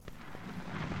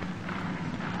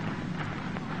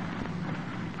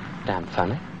damn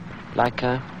funny. Like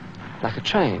a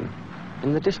train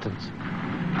in the distance.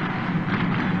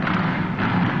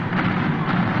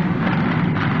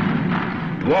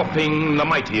 Dwarfing the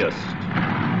mightiest.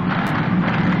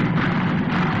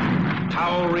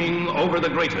 Towering over the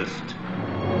greatest.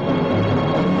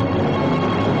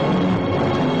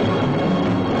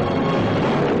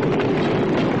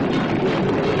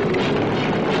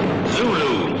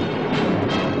 Zulu.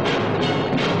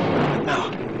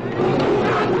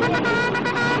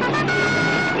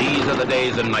 These are the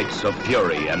days and nights of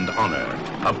fury and honor,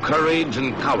 of courage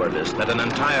and cowardice that an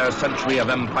entire century of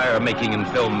empire making and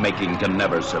film making can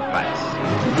never surpass.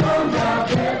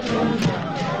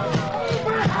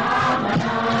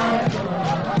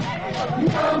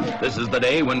 This is the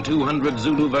day when 200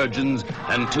 Zulu virgins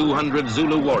and 200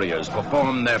 Zulu warriors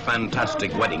perform their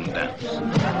fantastic wedding dance.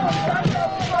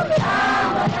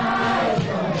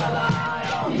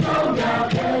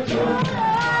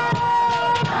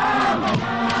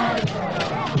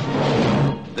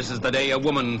 This is the day a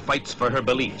woman fights for her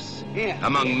beliefs,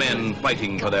 among men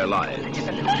fighting for their lives.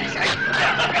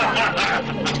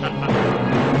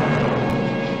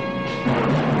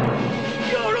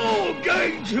 You're all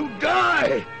going to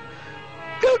die!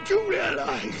 Don't you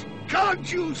realize?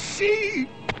 Can't you see?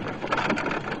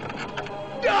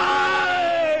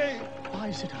 Die! Why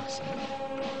is it us?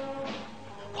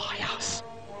 Why us?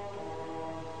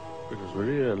 Because we're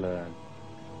here, lad.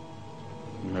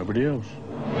 Nobody else.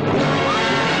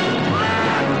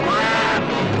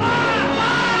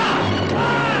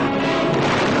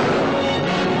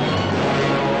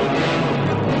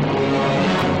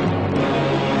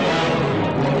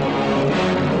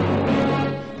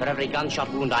 For every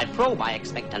gunshot wound I probe, I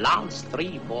expect to lance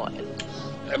 3 boils.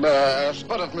 A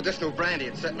spot of medicinal brandy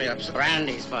had set me up, sir.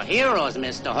 Brandy's for heroes,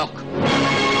 Mr. Hook.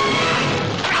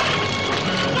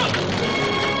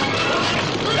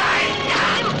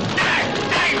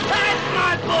 That's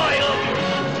my boy, Hook!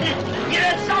 You're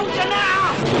a soldier now!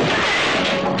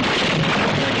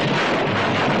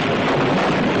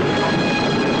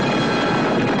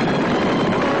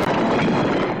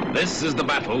 This is the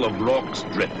Battle of Rorke's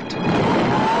Drift.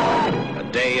 A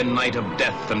day and night of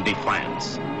death and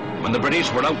defiance, when the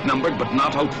British were outnumbered but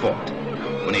not outfought,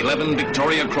 when 11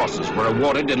 Victoria Crosses were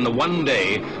awarded in the one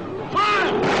day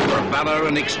for valor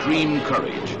and extreme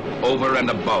courage, over and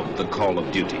above the call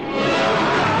of duty.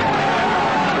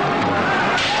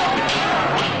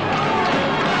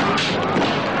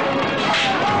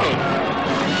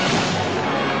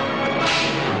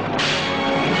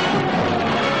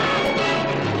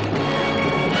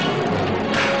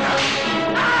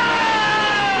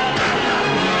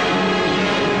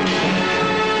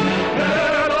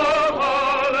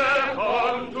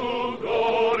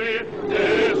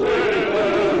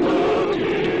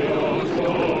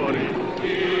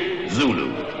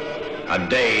 Zulu, a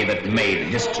day that made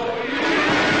history.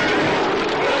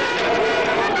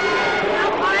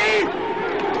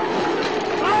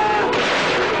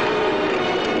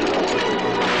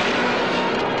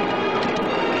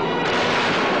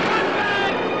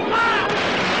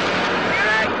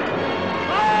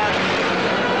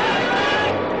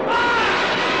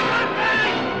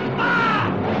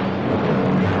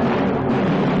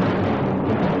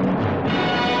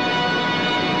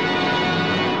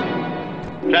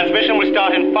 Transmission will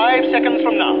start in 5 seconds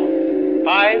from now.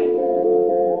 5,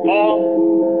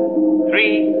 4,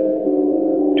 3,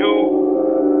 2,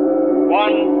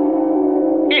 1,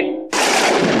 in.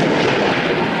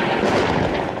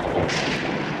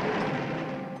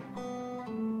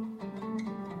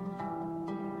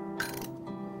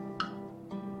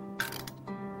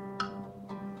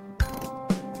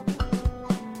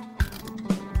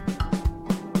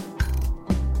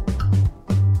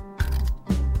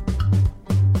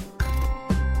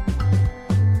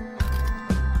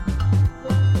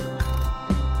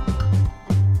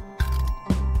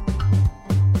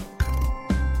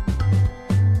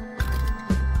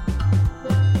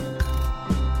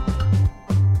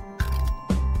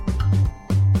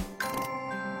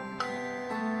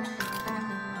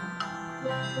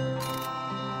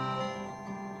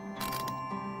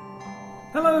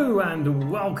 Hello and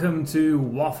welcome to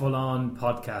Waffle On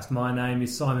Podcast. My name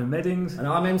is Simon Meddings, and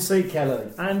I'm MC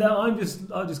Kelly. And I just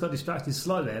got distracted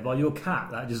slightly there by your cat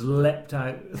that just leapt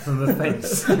out from the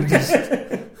fence, and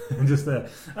just there.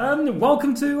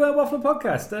 Welcome to Waffle On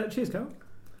Podcast. Cheers, Carl.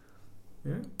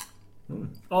 Yeah.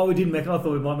 Oh, we didn't make. I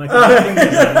thought we might make.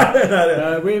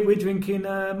 No. We're drinking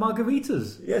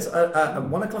margaritas. Yes, at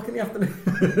 1 o'clock in the afternoon.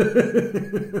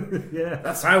 Yeah,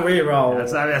 that's how we roll.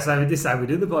 This is how we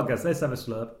do the podcast. Let's have a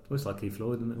slurp. Looks like Keith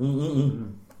Floyd, doesn't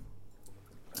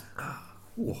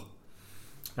it?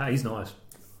 That is nice.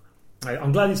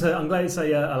 I'm glad it's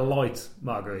a light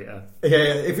margarita. Yeah,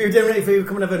 if you were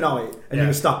coming overnight and you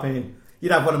were stopping,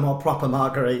 you'd have one of my proper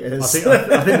margaritas.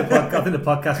 I think the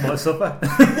podcast might suffer.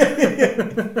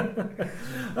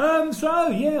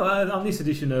 On this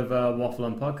edition of Waffle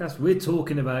On Podcast, we're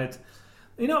talking about.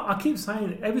 I keep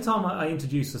saying every time I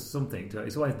introduce something to it,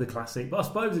 it's always the classic. But I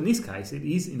suppose in this case, it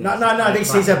is. No.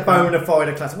 This is a bona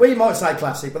fide classic. We might say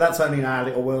classic, but that's only in our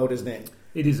little world, isn't it?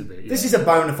 It is a bit. Yeah. This is a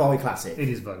bona fide classic. It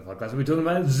is a bona fide classic. We're talking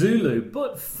about Zulu.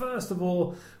 But first of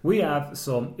all, we have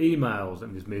some emails. Let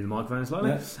me just move the microphone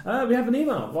slightly. Yeah. We have an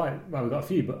email. Right. Well, we've got a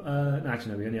few, but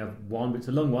actually, no, we only have one, but it's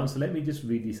a long one. So let me just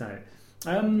read this out.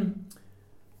 And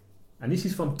this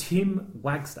is from Tim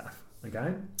Wagstaff.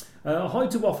 Okay. Hi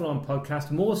to Waffle On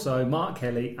Podcast, more so Mark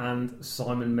Kelly and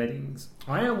Simon Meddings.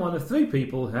 I am one of 3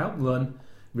 people who helped run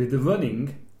with the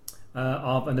running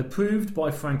of an approved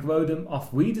by Frank Rodham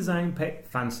off We Design Pet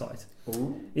fan site.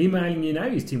 Ooh. Emailing you now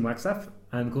is Tim Wagstaff,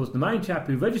 and of course the main chap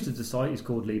who registered the site is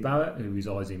called Lee Barrett, who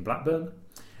resides in Blackburn.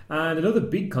 And another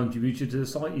big contributor to the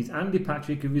site is Andy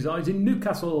Patrick, who resides in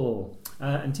Newcastle.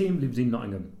 And Tim lives in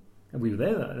Nottingham. And we were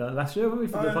there last year, weren't we,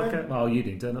 for the podcast? Well, you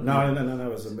didn't turn up. No, I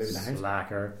was moving ahead.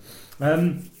 Slacker.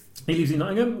 He lives in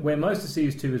Nottingham, where most of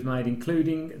Series 2 was made,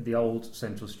 including the old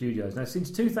Central Studios. Now,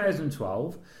 since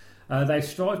 2012, they've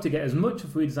strived to get as much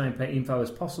of We Design Pet info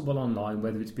as possible online,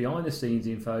 whether it's behind-the-scenes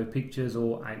info, pictures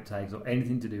or outtakes, or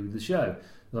anything to do with the show.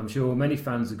 As I'm sure many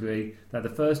fans agree that the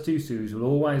first 2 series will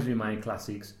always remain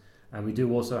classics. And we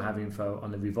do also have info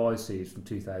on the revised series from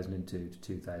 2002 to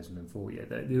 2004. Yeah,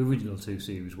 the original 2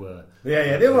 series were.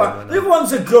 Yeah. The other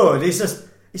ones are good. It's just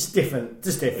different.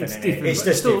 It's different. It's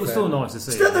just different. It's still nice to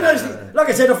see. Like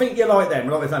I said, I think you like them.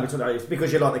 Like the time we talked about it, it's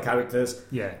because you like the characters.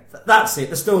 Yeah, that's it.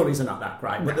 The stories are not that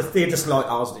great, but they're just like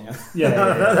ours, don't you?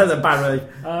 Yeah. They're the Barry.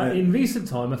 In recent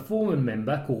time, a former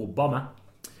member called Bomber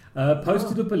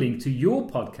posted up a link to your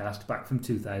podcast back from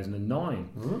 2009.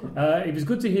 It was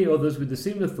good to hear others with the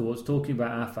similar thoughts talking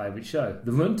about our favourite show.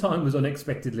 The runtime was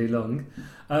unexpectedly long,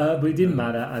 but it didn't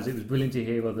matter, as it was brilliant to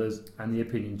hear others and the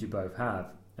opinions you both have.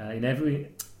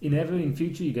 In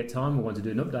future you get time or want to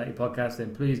do an updated podcast,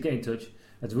 then please get in touch,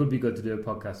 as it would be good to do a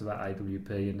podcast about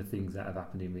AWP and the things that have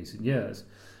happened in recent years.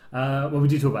 Well, we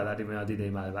did talk about that, didn't we? I did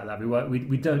email about that.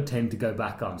 We don't tend to go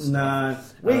back on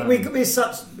stuff. No, we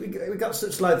got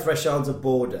such low thresholds of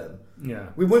boredom. Yeah.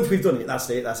 Once we've done it, that's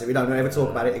it. We don't ever talk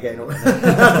about it again.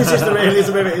 It's just the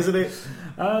realism of it, isn't it?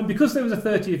 Because there was a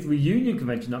 30th reunion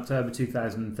convention in October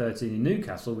 2013 in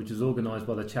Newcastle, which was organised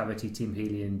by the charity Tim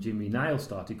Healy and Jimmy Nail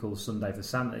started, called Sunday for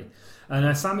Sammy.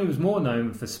 And Sammy was more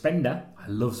known for Spender. I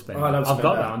love Spender. I've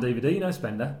got that on DVD. You know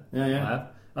Spender? Yeah.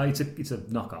 It's a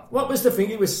knockoff. What was the thing?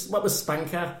 What was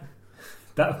Spanker?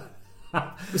 That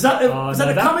was that a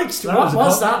comic strip? What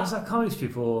was that? Was that a comic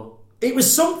strip or? It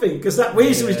was something, because that we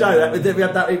used to know that we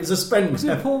had that. It was a Spender. Was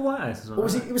it Paul Whitehouse? Or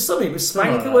was it? It was something. It was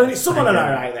Spanker, weren't it? Someone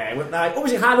out there, weren't they? Or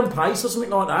was it Highland Place or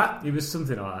something like that? It was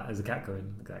something like that. As a cat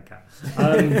going, that cat.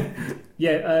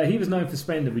 He was known for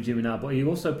Spender with Jimmy Nail, but he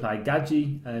also played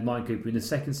Gadji, Mike Cooper, in the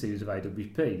second series of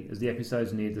AWP as the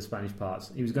episodes neared the Spanish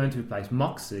parts. He was going to replace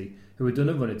Moxie, who had done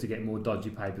a runner to get more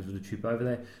dodgy papers with a trip over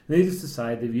there. Needless to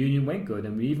say, the reunion went good,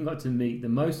 and we even got to meet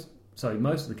most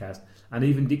of the cast, and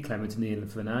even Dick Clement and Ian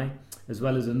Fernay, as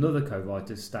well as another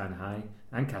co-writers, Stan Hay,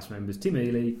 and cast members Tim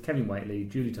Ely, Kevin Waitley,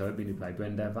 Julie Tobin, who played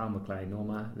Brenda, Val McLean,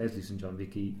 Norma, Leslie St John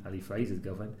Vicky, Ali Fraser's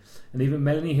girlfriend, and even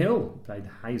Melanie Hill, who played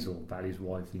Hazel, Barry's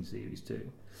wife in Series 2.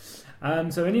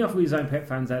 So any of his own pet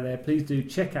fans out there, please do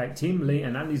check out Tim, Lee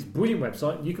and Andy's brilliant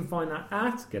website. You can find that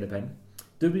at, get a pen,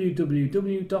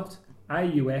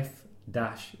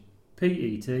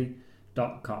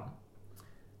 www.auf-pet.com.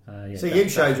 So you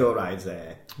showed your age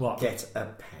there. What? Get a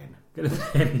pen. Get a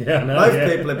pen, yeah. No, Most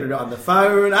people have been on the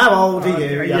phone. How old are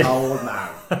you? You're old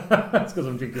now. That's because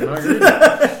I'm drinking. So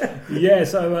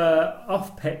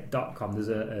offpet.com. There's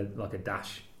a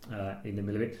dash in the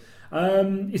middle of it.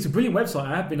 It's a brilliant website.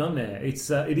 I have been on there.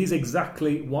 It is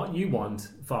exactly what you want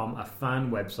from a fan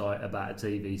website about a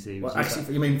TV series. Well,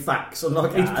 actually, you mean facts,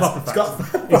 unlike it's proper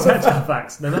facts. It's actual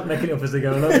facts. They're not making it up as they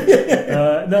go along.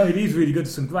 No, it is really good.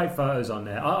 There's some great photos on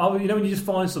there. When you just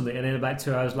find something and then about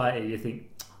 2 hours later you think,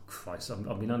 Christ,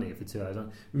 I've been on here for 2 hours.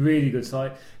 Really good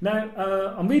site. Now,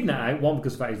 I'm reading that out, one,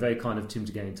 because that is very kind of Tim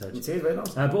to get in touch. It is very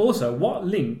nice. But also, what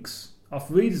links off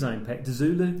Redesign Pet to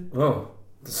Zulu? Oh,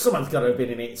 someone's got to have been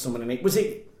in it. Someone in it. Was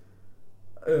it...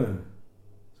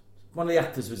 one of the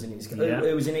actors was in it.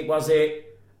 Who was in it? Was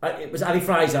it... It was Ali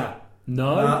Fraser.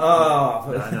 No.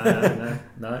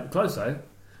 No. Close though.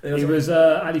 It was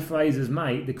Ali Fraser's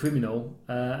mate, the criminal,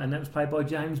 and that was played by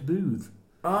James Booth.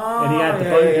 Oh, and he had the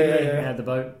boat, didn't he? He had the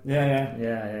boat.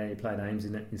 Yeah. He played Ames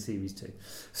in Series 2.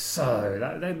 So,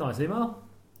 that nice email.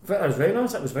 That was very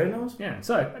nice. Yeah,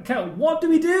 so, Kel, what do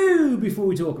we do before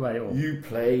we talk about it all? You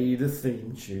play the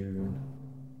theme tune.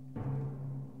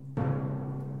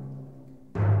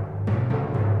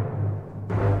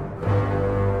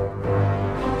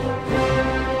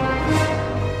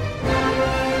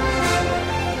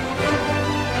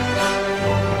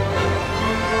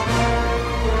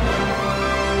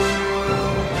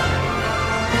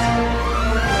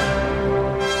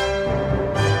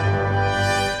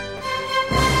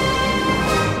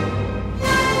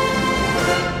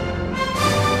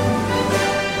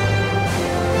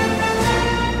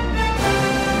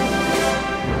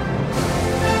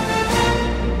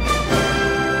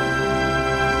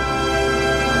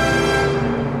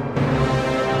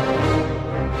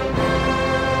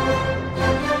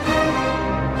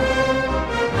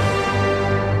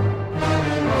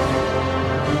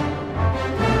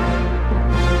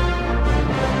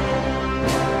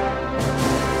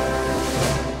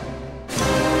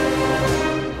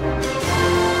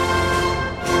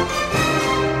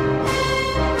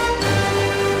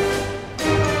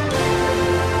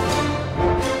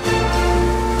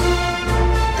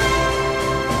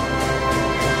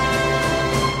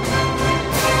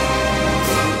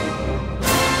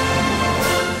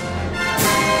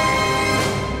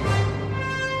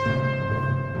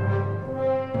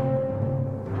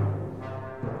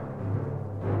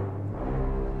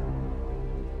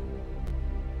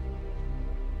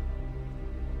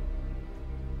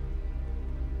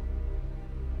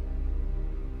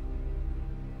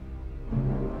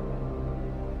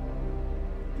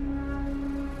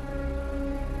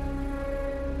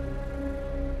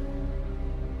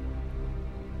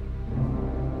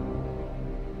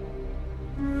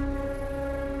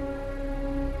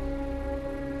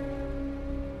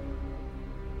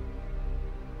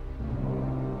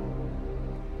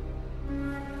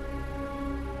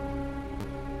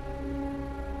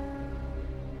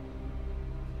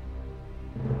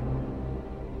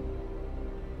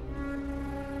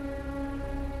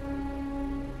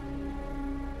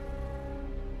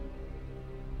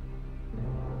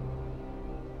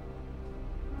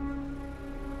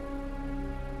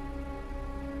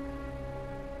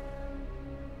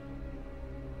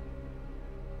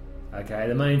 Okay,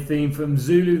 the main theme from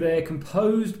Zulu there,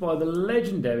 composed by the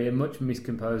legendary and much missed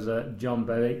composer John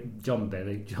Barry. God,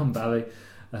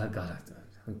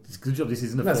 it's a good job this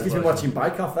isn't a No, it's because you're watching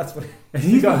Bake Off, that's what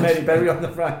He's got Mary Berry on the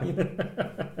frame.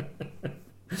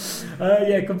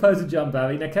 Composer John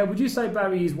Barry. Now, Kel, would you say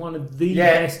Barry is one of the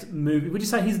best movie? Would you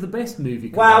say he's the best movie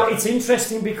composer? Well, it's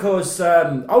interesting because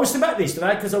I was thinking about this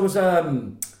today because I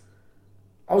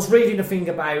was reading a thing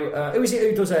about who is it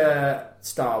who does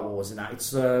Star Wars and that?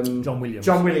 It's John Williams.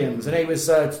 John Williams, and he was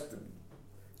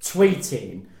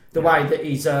tweeting the way that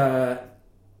he's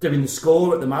doing the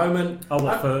score at the moment. Oh,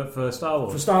 what, for Star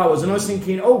Wars? For Star Wars, and I was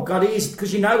thinking, oh God, he is,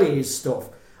 because he is stuff.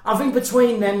 I think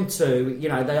between them two,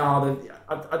 they are the.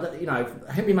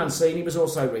 Henry Mancini was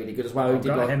also really good as well. I've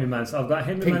got Henry Mancini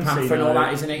Pink Panther and all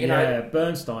that, isn't it?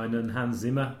 Bernstein and Hans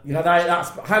Zimmer. That's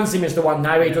Hans Zimmer's the one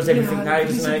now. He does everything now,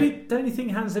 doesn't he? Don't you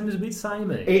think Hans Zimmer's a bit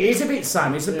samey? It is a bit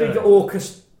samey. It's a big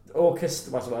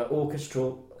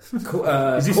orchestral. Is this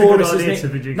chorus, a good idea isn't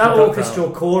to be it? drinking No, cocktail?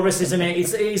 orchestral chorus, isn't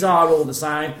it? These are all the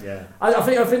same. Yeah. I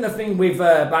think the thing with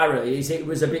Barry is it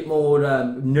was a bit more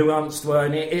nuanced,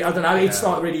 weren't it? I don't know. It's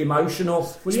like really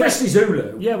emotional, especially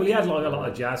Zulu. Yeah, well, he had like a lot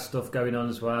of jazz stuff going on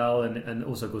as well, and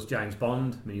also of course James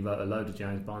Bond. I mean, he wrote a load of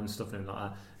James Bond stuff and like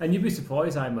that. And you'd be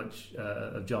surprised how much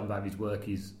of John Barry's work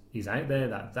is out there.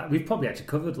 That we've probably actually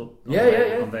covered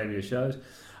on various shows.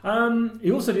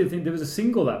 He also did think there was a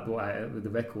single that brought out with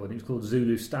the record, and it was called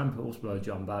Zulu Stamp, also by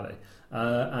John Barry.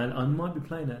 And I might be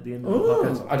playing it at the end of the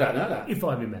podcast. I don't know that. If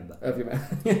I remember.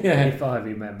 If I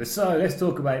remember. So let's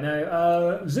talk about it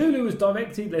now. Zulu was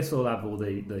directed, let's all have all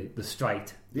the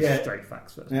straight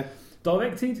facts first. Yeah.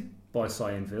 Directed by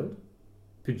Cy Enfield.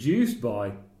 Produced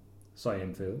by Cy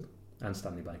Enfield and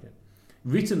Stanley Baker.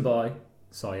 Written by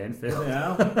Cy Enfield.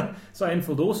 Yeah. Cy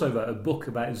Enfield also wrote a book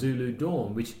about Zulu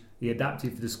Dawn, which he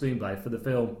adapted for the screenplay for the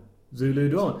film Zulu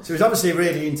Dawn. So he's obviously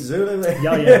really into Zulu.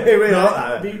 Yeah. He really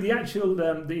like that. The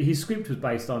actual his script was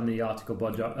based on the article by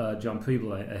John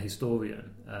Preble, a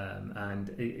historian,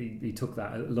 and he took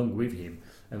that along with him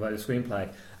and wrote a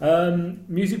screenplay.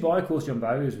 Music by, of course, John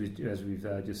Barry, as we've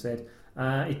just said.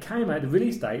 It came out. The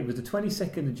release date was the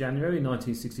 22nd of January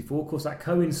 1964. Of course, that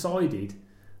coincided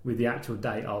with the actual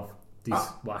date of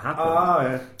what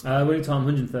happened. Running time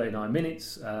 139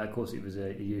 minutes. Of course, it was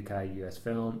a UK-US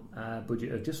film.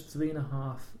 Budget of just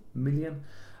 $3.5 million.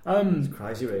 It's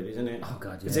crazy, really, isn't it? Oh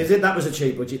God, Is yeah. it, that was a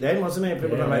cheap budget then, wasn't it?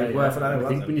 People don't make it worth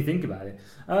it. When you think about it.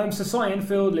 So Cy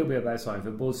Enfield, a little bit about Cy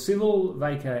Enfield. Born Cyril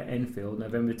Baker Enfield,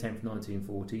 November 10th,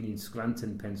 1914, in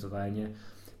Scranton, Pennsylvania.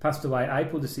 Passed away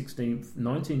April the 16th,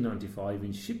 1995,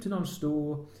 in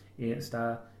Shipton-on-Stour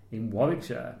in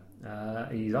Warwickshire.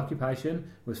 His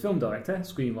occupation was film director,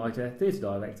 screenwriter, theatre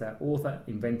director, author,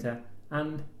 inventor,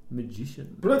 and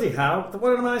magician. Bloody hell!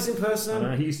 What an amazing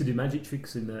person! He used to do magic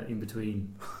tricks in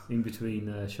between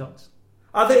shots.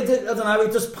 I don't know.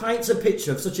 It just paints a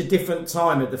picture of such a different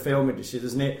time of the film industry,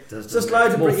 doesn't it? Just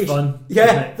loads of more British. fun,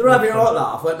 yeah, they were having a right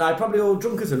laugh, weren't they? Probably all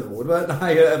drunk as a lord, weren't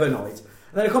they? Overnight.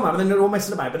 And then they come home and then they're all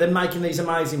messing about, but they're making these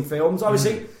amazing films.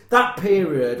 Obviously, that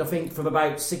period, I think, from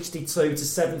about 62 to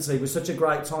 70, was such a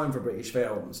great time for British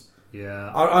films. Yeah,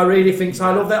 I really think so.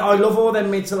 I love that. I love all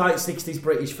them mid to late 60s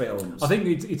British films. I think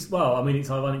it's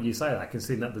ironic you say that,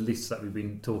 considering that the lists that we've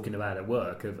been talking about at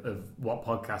work of what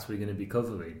podcasts we're going to be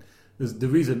covering.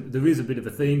 There is a bit of a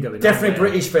theme going on. Definitely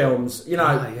British films. You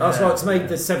know, that's like to me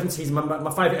the 70s. My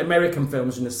favourite American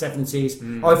films in the 70s.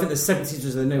 I think the 70s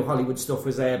was the new Hollywood stuff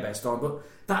was their best time, but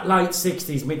that late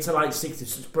 60s, mid to late 60s,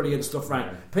 such brilliant stuff. Right,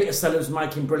 Peter Sellers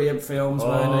making brilliant films.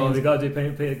 We got to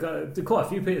do quite a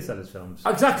few Peter Sellers films.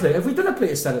 Exactly. Have we done a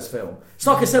Peter Sellers film? It's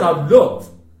like I said, I'd love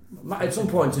at some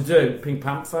point to do Pink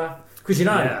Panther. Because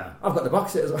I've got the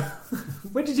box set as well.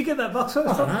 Where did you get that box set?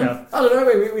 I don't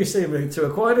know. We seemed to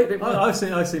acquire it. Didn't we? I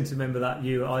seem to remember that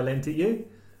I lent it you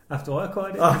after I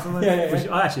acquired it. Yeah.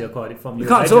 I actually acquired it from you. We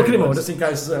can't talk anymore, just in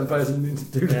case a certain person needs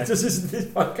to just listen to this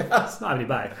podcast. Not any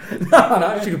bag.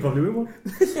 No. She could probably win one.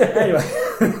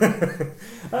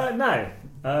 Anyway,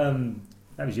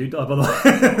 that was you, by the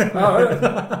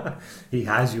way. He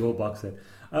has your box set.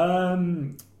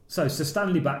 So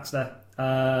Stanley Baxter.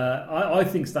 I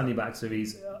think Stanley Baxter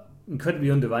is incredibly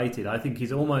underrated. I think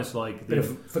he's almost like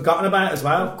forgotten about as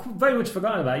well. Very much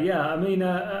forgotten about. Yeah, I mean,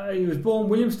 he was born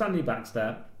William Stanley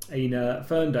Baxter in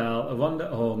Ferndale, Rhondda.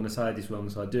 Oh, I'm going to say this wrong,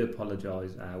 so I do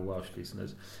apologise, our Welsh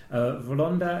listeners.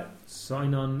 Rhondda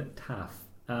Cynon Taff.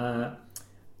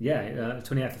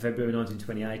 28th of February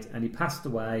 1928, and he passed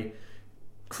away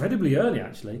incredibly early,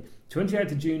 actually,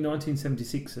 28th of June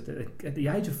 1976, at the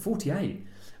age of 48,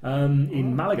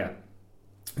 in Malaga,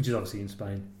 which is obviously in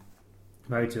Spain.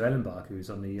 Married to Ellen Barker, who's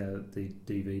on the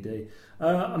DVD.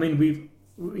 I mean,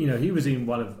 he was in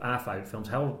one of our favourite films,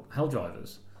 Hell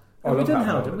Drivers. I love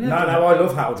Hell Drivers. No, I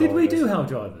love Hell Drivers. Did we do Hell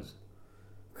Drivers?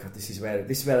 God, this is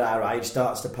where our age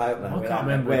starts to poke now. I can't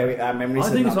remember. Our memories. I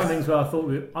think it's one of the things where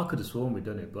I could have sworn we'd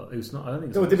done it, but it was not. I don't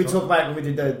think. So did we talk about when we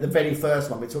did the very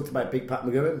first one? We talked about Big Pat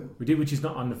McGowan. We did, which is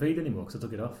not on the feed anymore because I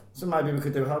took it off. So maybe we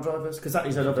could do Hell Drivers because that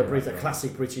is another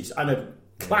classic British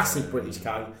British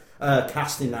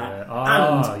cast in that.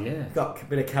 Got a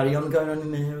bit of Carry On going on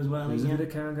in there as well. There's a bit of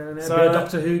Carry On going on there. A bit of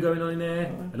Doctor Who going on in there,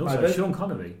 and also Sean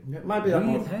Connery. Maybe that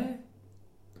with hair.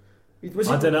 I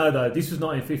don't know though. This was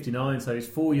 1959, so it's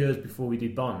 4 years before we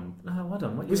did Bond. No, hold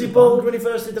on. Was he bald when he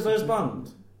first did the first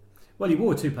Bond? Well, he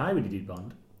wore a toupee when he did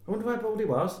Bond. I wonder how bald he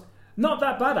was. Not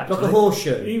that bad actually. Like a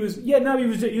horseshoe. He was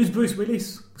Bruce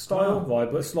Willis style,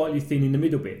 right, but slightly thin in the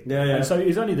middle bit. Yeah. And so it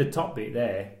was only the top bit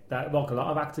there that like a lot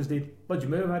of actors did. Roger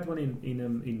Moore had one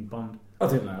in Bond. I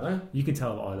didn't know that. You can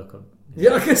tell what I look up.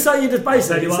 Yeah, I can say you just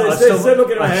basically still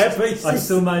looking at my hairpiece. I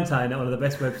still maintain that one of the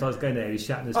best websites going there is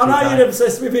Shatner's. I know you're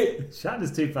obsessed with it.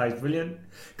 Shatner's toupee is brilliant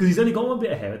because he's only got one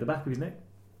bit of hair at the back of his neck.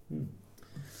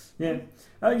 Yeah.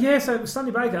 So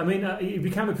Stanley Baker. I mean, he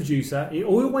became a producer. He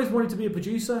always wanted to be a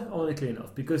producer, ironically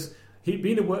enough, because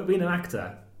being an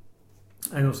actor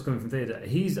and also coming from theatre,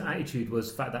 his attitude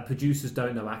was the fact that producers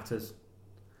don't know actors.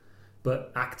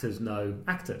 But actors know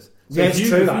actors. So if you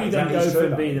then go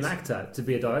from being an actor to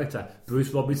be a director, Bruce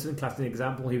Robinson, classic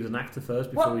example, he was an actor first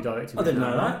before he directed. I didn't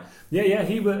know that. Yeah.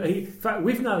 In fact,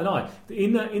 Withnail and I,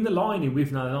 in the line in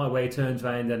Withnail and I, where he turns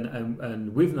around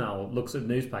and Withnail looks at the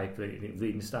newspaper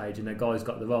reading the stage, and the guy's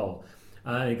got the role,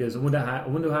 and he goes, "I wonder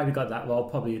how he got that role.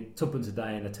 Probably tuppence a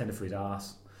day and a tenner for his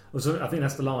arse." Or something. I think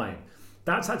that's the line.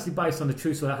 That's actually based on the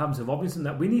true story that happens to Robinson.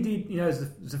 That we needed,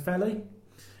 Zeffirelli.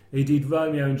 He did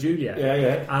Romeo and Juliet.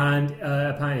 Yeah. And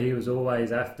apparently he was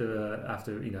always after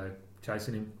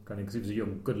chasing him, because he was a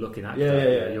young, good-looking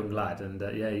actor, a young lad, and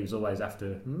he was always after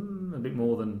a bit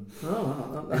more than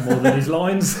his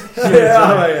lines.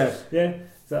 Yeah.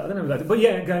 So I don't know about that,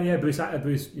 but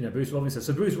Bruce Robinson.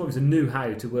 So Bruce Robinson knew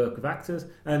how to work with actors,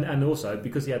 and also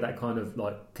because he had that kind of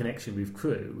like connection with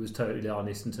crew, was totally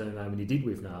honest and turned around when he did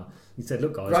Withnail. He said,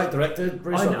 "Look, guys, great director,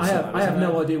 Bruce Robinson. I have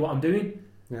no idea what I'm doing."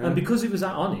 Yeah. And because he was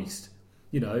that honest,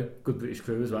 good British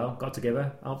crew as well. Got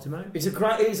together, helped him out. It's a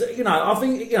great. I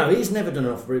think he's never done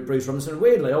enough for Bruce Robinson.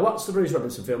 Weirdly, I watched the Bruce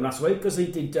Robinson film last week because he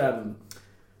did the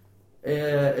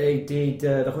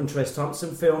Hunter S.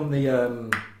 Thompson film. I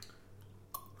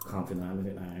can't think the name of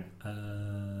it now.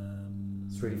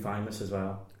 It's really famous as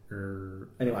well.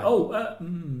 Anyway.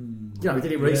 We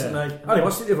did it recently. Yeah. I only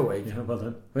watched it the other week. Yeah, well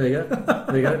done. There you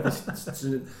go.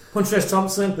 Hunter S.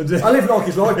 Thompson. I live like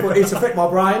his life, but it's affect my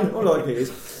brain. Unlike it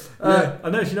is. I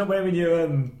know you're not wearing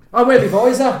your. I wear the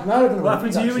visor. No, I don't know what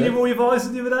happened to you when you wore your visor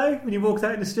the other day? When you walked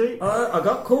out in the street? I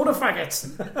got called a faggot.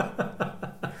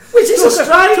 Which is a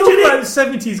strange. Talk about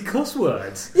 70s cuss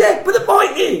words. Yeah, but the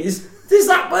point is,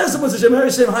 that person was a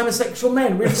generation of homosexual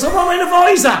men with someone wearing a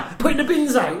visor, putting the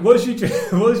bins out. Was you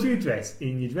dressed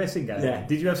in your dressing gown? Yeah.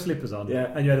 Did you have slippers on?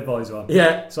 Yeah. And you had a visor on?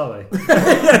 Yeah. Sorry.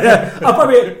 I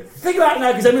probably think about it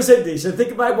now because Emma said this. So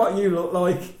think about what you look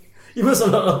like. You must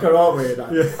have looked like a right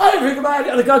weirdo. Yeah. I don't think about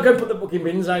it. I go and put the fucking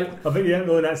bins out. I think you haven't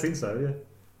worn that since, though.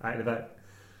 Yeah. Out and about.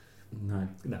 No.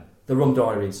 The Rum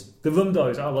Diaries. The Rum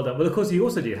Diaries. Oh, well done. Well, of course, he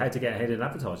also did How to Get Ahead in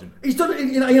Advertising. He's done.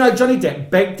 Johnny Depp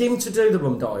begged him to do the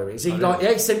Rum Diaries. He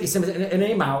sent him an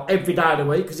email every day of the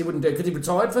week because he wouldn't do it because he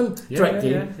retired from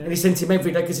directing, and he sent him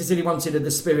every day because he said he wanted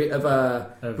the spirit of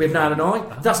With Now and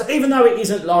I. That's even though it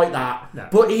isn't like that,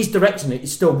 but he's directing it.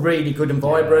 It's still really good and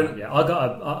vibrant. Yeah, I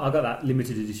got that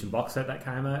limited edition box set that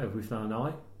came out of With Now and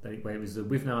I. Where it was the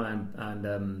With Now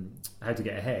and How to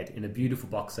Get Ahead in a beautiful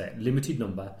box set, limited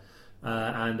number.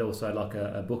 And also like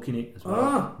a book in it as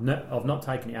well. No, I've not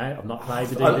taken it out. I've not played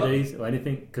the DVDs or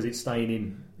anything because it's staying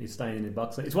in the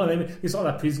box set. It's one of them. It's like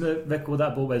that Prisoner record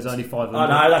that bought where there's only 500. I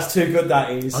know, that's too good. That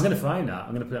is. I'm going to frame that. I'm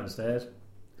going to put it on the stairs.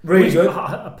 Really good.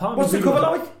 What's the cover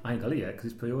like? I ain't got it yet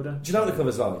because it's pre-order. Do you know what the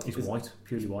cover's like? It's white,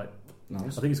 purely white.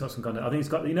 Nice. I think it's got some kind of. I think it's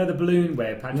got the balloon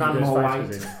where Patrick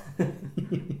goes face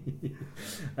in.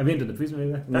 Have you done the Prisoner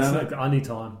either? No. I need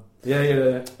time.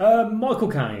 Yeah. Michael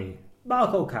Caine.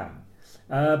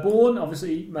 Born,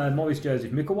 obviously, Maurice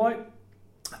Joseph Micklewhite.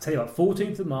 I'll tell you what,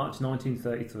 14th of March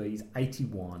 1933, he's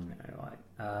 81.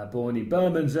 Right. Born in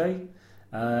Bermondsey.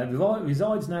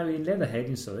 Resides now in Leatherhead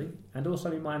in Surrey and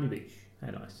also in Miami Beach.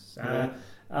 Very nice.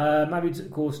 Married,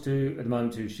 of course, at the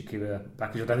moment to Shakira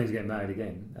Blackfish. I don't think he's getting married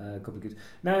again. A couple of kids.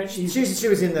 Now, she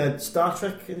was in the Star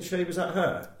Trek industry. Was that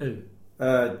her? Who?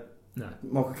 No.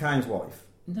 Michael Caine's wife.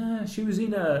 No, she was in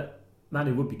Man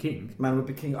Who Would Be King. Man Who Would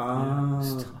Be King. Star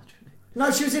Trek. No,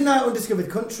 she was in Undiscovered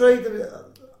Country.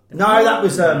 No, that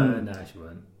was. No, she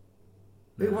weren't.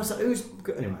 Who was that? Who's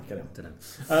anyway? Get him. Don't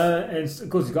know. And of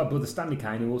course, he's got brother Stanley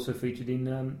Caine, who also featured in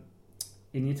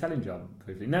the Italian Job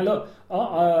briefly. Now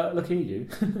look here, you.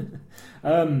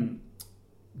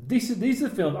 These are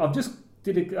the films I just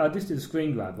did a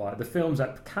screen grab. Right, the films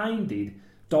that Caine did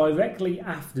directly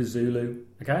after Zulu.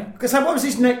 Okay. Because what was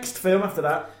his next film after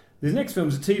that? His next film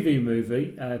was a TV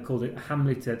movie called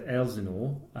Hamlet at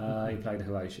Elsinore. He played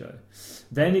Horatio.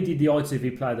 Then he did the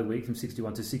ITV Play of the Week from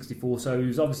 61 to 64, so he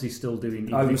was obviously still doing...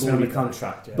 He was on the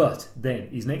contract, yeah. But then,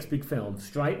 his next big film,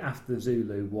 straight after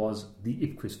Zulu, was The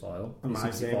Ipcress File in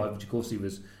 65, which of course he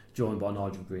was joined by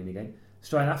Nigel Green again.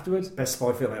 Straight afterwards... Best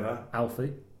spy film ever.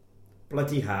 Alfie.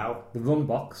 Bloody hell. The Wrong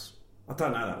Box. I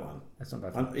don't know that one. That's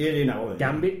not bad. You know it.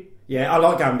 Gambit. Yeah, I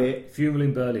like Gambit. Funeral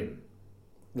in Berlin.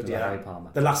 Harry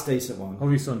Palmer. The last decent one.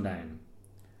 Holy Sundown.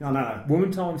 No.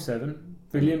 Woman Times 7.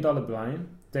 $1 Billion Brain.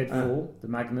 Deadfall. The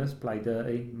Magnus. Play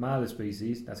Dirty. Male of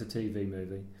Species. That's a TV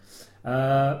movie.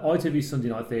 ITV Sunday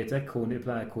Night Theatre.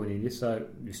 Cornelius. So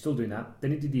you're still doing that.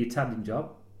 Then he did The Italian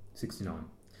Job. 69.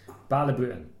 Battle of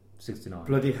Britain. 69.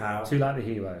 Bloody hell. Too Late the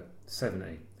Hero.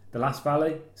 70. The Last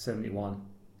Valley. 71.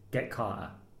 Get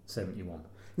Carter. 71.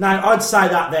 Now, I'd say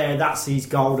that's his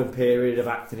golden period of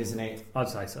acting, isn't it? I'd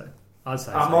say so. Oh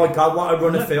my God, what a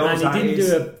run of films and he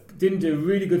didn't do a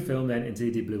really good film then until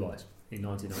he did Blue Eyes in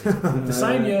 1990. The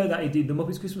same year that he did The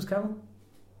Muppets Christmas Carol.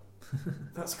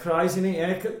 That's crazy, isn't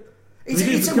it? Yeah.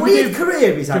 It's a weird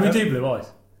career he's had. Can we do Blue Eyes?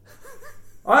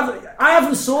 I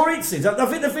haven't saw it since. I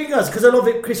think the thing is, because I love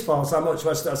it, Chris Farr so much,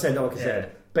 I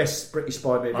said, best British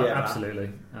spy movie ever.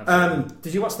 Absolutely.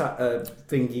 Did you watch that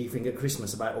thingy thing at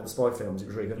Christmas about all the spy films? It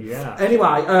was really good. Yeah.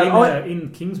 Anyway, in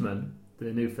Kingsman,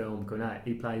 the new film coming out,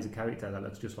 he plays a character that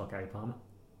looks just like Harry Palmer.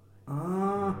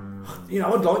 You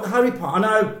know, I'd like the Harry Palmer.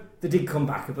 I know they did come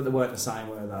back, but they weren't the same,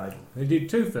 were they? They did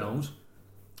 2 films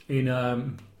in...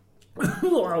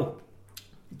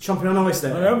 Chomping on ice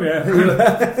there. I am,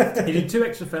 yeah. He did 2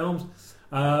 extra films.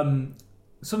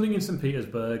 Something in St.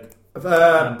 Petersburg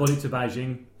and Bullet to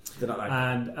Beijing. They're not like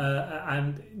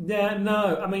and yeah,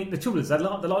 no. I mean, the trouble is, they're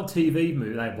like TV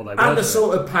movies. And the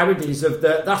sort of parodies of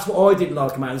the. That's what I didn't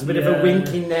like about it. There's a bit of a wink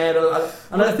in there.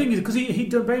 And the thing is, because he'd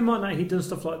done, bear in mind that he'd done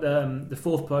stuff like the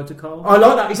Fourth Protocol. I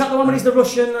like that. Is that the one when he's the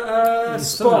Russian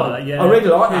spy? Like that, yeah. I really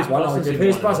like that one. one.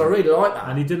 Pierce Brosnan, I really like that.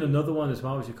 And he did another one as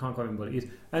well, which I can't quite remember what it is.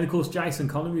 And of course, Jason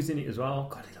Connery's in it as well.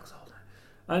 God, he looks old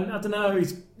now. And I don't know,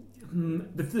 he's.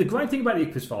 The great thing about the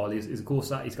Icarus File is, of course,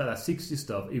 that he's got that 60s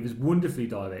stuff. It was wonderfully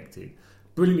directed,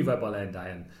 brilliantly wrote by Len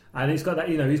Dayan, and it's got that,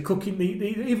 he's cooking.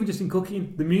 Even just in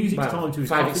cooking, the music's timed to his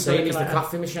favourite scene is the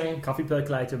coffee machine, coffee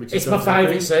percolator, which it's my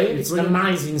favourite scene. It's an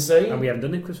amazing scene, and we haven't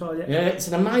done Icarus File yet. Yeah, it's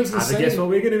an amazing scene. And guess what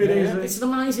we're going to do? It's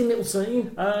an amazing little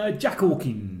scene.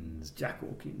 Jack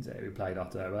Hawkins, who played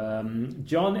after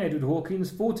John Edward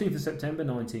Hawkins, 14th of September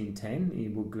 1910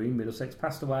 in Wood Green, Middlesex,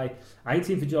 passed away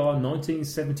 18th of July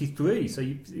 1973. So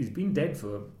he's been dead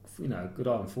for good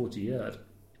on 40 years.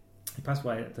 He passed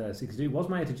away at 62. Was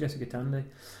married to Jessica Tandy.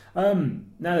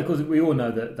 Now, of course, we all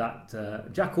know that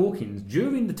Jack Hawkins,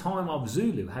 during the time of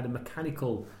Zulu, had a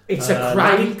mechanical. It's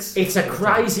a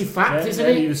crazy fact, isn't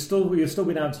it? He was still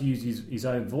being able to use his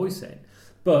own voice then.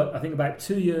 But I think about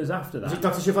 2 years after that, was it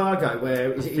Dr. Zhivago where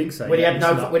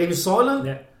when he was silent?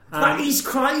 Yeah. That is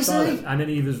crazy. And then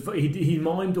he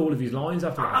mimed all of his lines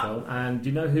after that film. And do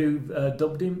you know who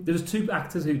dubbed him? There was two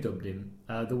actors who dubbed him.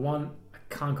 The one, I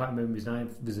can't quite remember his name.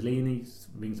 Vizolini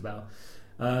rings a bell.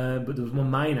 But there was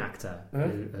one main actor.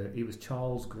 It was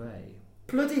Charles Gray.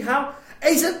 Bloody hell!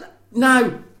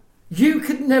 No, you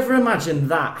could never imagine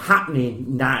that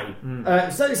happening now.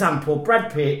 So, for example,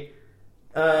 Brad Pitt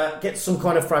gets some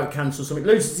kind of throat cancer or something,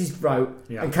 loses his throat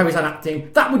and carries on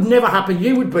acting. That would never happen.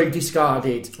 You would be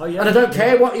discarded. And I don't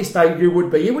care what you say, you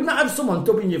would be. You would not have someone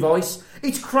dubbing your voice.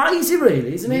 It's crazy,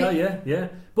 really, isn't it? Yeah.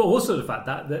 But also the fact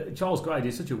that Charles Gray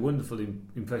did such a wonderful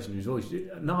impression of his voice,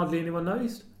 hardly anyone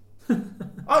noticed.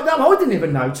 I didn't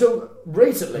even know till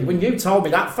recently when you told me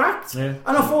that fact. And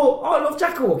I thought, I love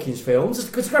Jack Hawkins films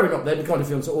because growing up then the kind of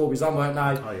films are always on, weren't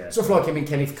they? Stuff like him in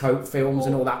Kenneth Cope films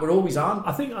and all that were always on.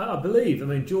 I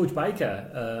believe George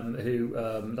Baker, who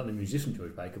not the musician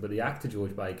George Baker, but the actor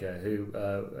George Baker, who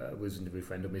was in the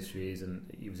Referendum Mysteries, and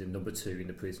he was in number 2 in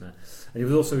The Prisoner, and he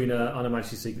was also in On Her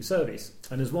Majesty's Secret Service.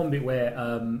 And there's one bit where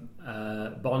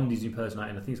Bond is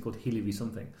impersonating, I think it's called Hillary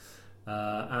something.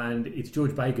 And it's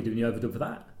George Baker doing the overdub for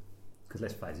that. Because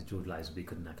let's face it, George Lazenby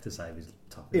couldn't act to save his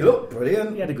top. He looked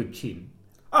brilliant. He had a good chin.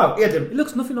 Oh, he had It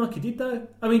looks nothing like he did though.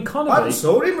 I mean, Connery. I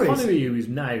saw him. Connery, who is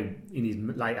now in his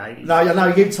late 80s.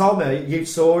 No, you told me you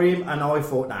saw him, and I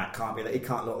thought, it can't be that. He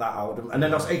can't look that old. And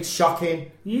then it's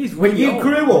shocking. When you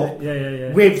grew up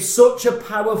with such a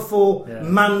powerful,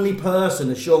 manly person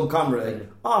as Sean Connery,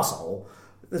 arsehole.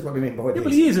 That's what we mean by this.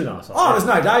 But he is an arsehole. Oh, there's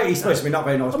no doubt. He's supposed to be not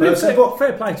very nice person. But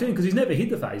fair play to him, because he's never hid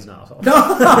the fact he's an arsehole.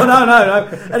 No.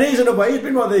 And he's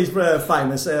been one of these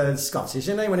famous Scottish,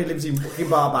 isn't he? When he lives in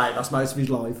Barbados most of his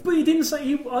life. But he didn't say.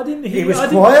 I didn't hear. He was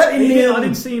quiet in the end. I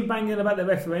didn't see him banging about the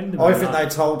referendum. I think they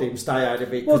told him stay out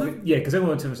of it. Well, because everyone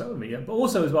went to himself with me. Yeah. But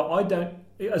also as well, I don't.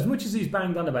 As much as he's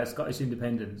banged on about Scottish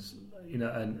independence.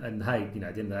 And hey, at the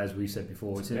end of the day, as we said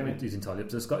before, it's entirely up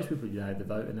to the Scottish people. Had the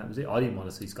vote, and that was it. I didn't want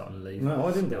to see Scotland leave. No,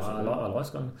 I didn't. I like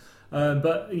Scotland,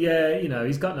 but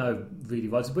he's got no really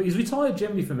rights. But he's retired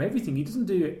generally from everything. He doesn't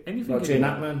do anything. Like Gene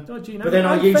Hackman.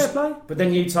 Fair play. But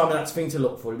then you told me that's the thing to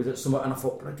look for. He was at somewhere, and I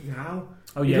thought, bloody hell.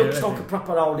 Oh, he looks like a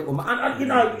proper old little man.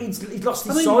 And he's lost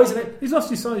his size, isn't it? He's lost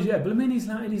his size, yeah. But I mean, he's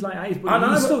in his late 80s.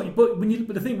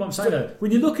 But the thing, what I'm saying,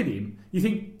 when you look at him, you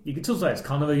think you can still say it's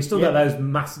Connery. He's still got those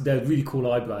massive, those really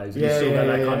cool eyebrows. And he's still got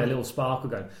that kind of little sparkle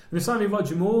going. And the same with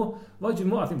Roger Moore. I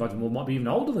think Roger Moore might be even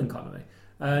older than Connery.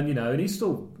 And and he's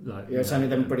still like. Yeah, it's only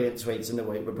them brilliant tweets in the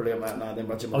week. We're brilliant right now. Then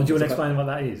Roger Moore. Oh, do you want to explain what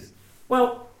that is?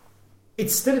 Well.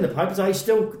 It's still in the papers.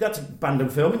 That's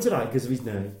abandoned filming today because of his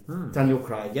name. Daniel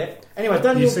Craig, yeah. Anyway,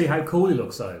 Daniel... You see how cool he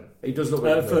looks, though? He does look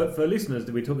really good. For listeners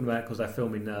that we're talking about, because they're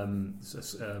filming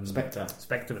Spectre at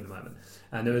the moment.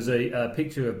 And there was a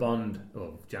picture of Bond,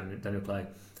 or Daniel Craig,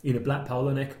 in a black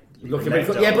polo neck. Looking really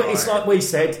good. Yeah, but it's like we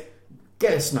said,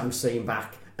 get a snow scene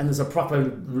back. And there's a proper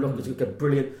look that's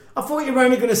brilliant. I thought you were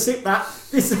only going to sit that.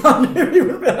 This I knew you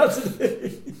would be able to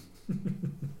do.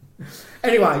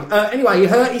 Anyway, he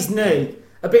hurt his knee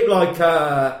a bit like,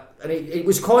 and it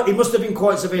must have been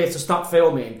quite severe to stop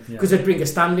filming because they'd bring a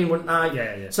stand-in, wouldn't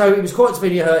they? Yeah. So it was quite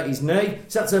severe. He hurt his knee,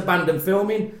 so that's abandoned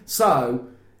filming. So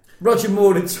Roger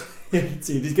Moore had tweeted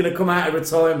he's going to come out of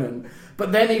retirement,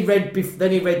 but then he read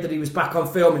that he was back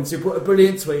on filming, so he put a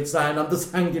brilliant tweet saying, "I'm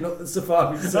just hanging up the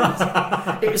safari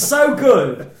suit." It was so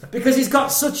good because he's got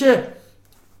such a.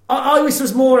 I wish there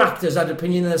was more actors had an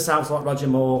opinion of themselves like Roger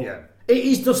Moore. Yeah. It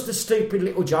is just a stupid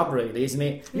little job, really, isn't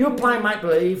it? You're playing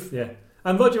make-believe. Yeah.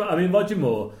 And Roger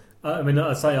Moore, I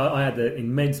had the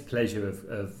immense pleasure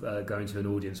of going to an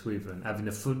audience with him, having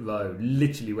the front row,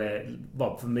 literally where,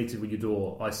 from me to your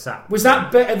door, I sat. Was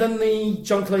that better than the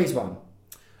John Cleese one?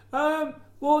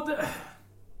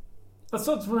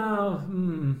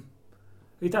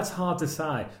 That's hard to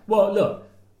say. Well, look,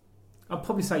 I'd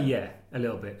probably say a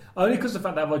little bit. Only because of the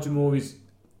fact that Roger Moore is,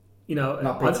 I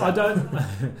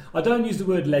don't use the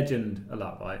word legend a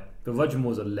lot, right? But Roger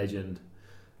Moore's a legend.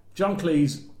 John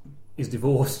Cleese is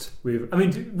divorced with.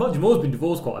 Roger Moore's been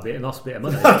divorced quite a bit and lost a bit of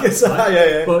money. I can say, right?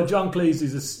 Yeah. But John Cleese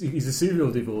is a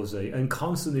serial divorcee and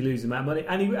constantly losing that money.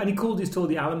 And he called his tour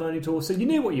the alimony tour. So you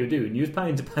knew what you were doing. You was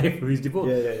paying to pay for his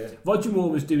divorce. Yeah. Roger Moore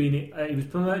was doing it. He was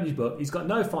promoting his book. He's got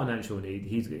no financial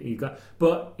need.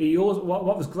 But he also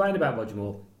what was great about Roger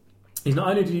Moore. He's not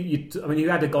only you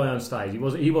had a guy on stage. He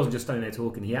wasn't just standing there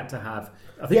talking. He had to have.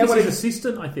 I think it's his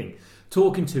assistant.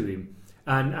 Talking to him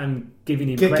and giving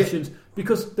him questions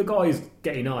because the guy is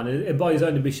getting on. And by his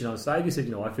own admission on stage, he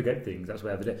said, "I forget things. That's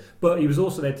what I do." But he was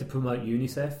also there to promote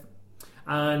UNICEF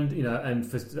and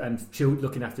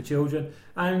looking after children.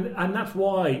 And that's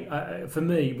why for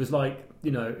me it was like.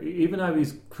 Even though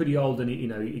he's pretty old and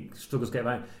he struggles to get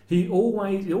around, he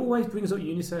always brings up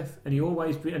UNICEF,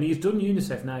 and he's done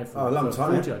UNICEF now for a long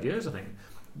time, 40 odd years, I think.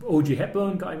 Audrey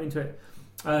Hepburn got him into it,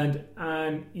 and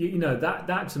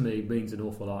that to me means an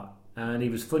awful lot. And he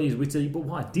was funny, he's witty, but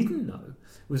what I didn't know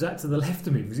was that to the left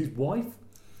of me was his wife.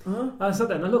 Uh-huh. I sat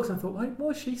there and I looked and I thought, wait, why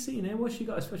is she sitting there? Why's she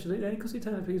got a special seat there? Because he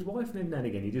turned out to be his wife, and every now and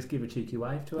again he just give a cheeky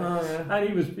wave to her. Oh, yeah. And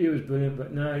he was brilliant.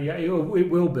 But no, it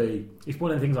will be. It's one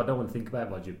of the things I don't want to think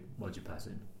about Roger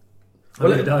passing.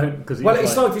 I don't because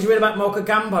it's like did you read about Malcolm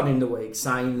Gambon in the week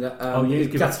saying that he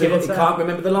can't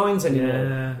remember the lines anymore.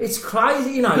 Yeah. It's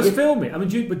crazy, Because film it.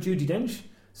 But Judi Dench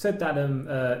said that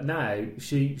now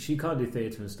she can't do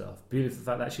theatre and stuff. Beautiful the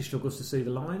fact that she struggles to see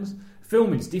the lines.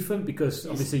 Filming's different because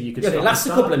obviously you could. Yeah, it lasts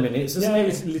a couple of minutes, doesn't it?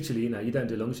 It's literally you don't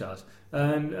do long shots,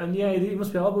 and it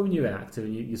must be horrible when you're an actor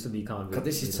and you suddenly can't. God,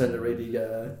 this is turning a really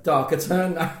darker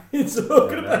turn now. It's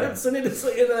talking about Sunny the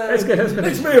City there.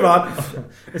 Let's move on.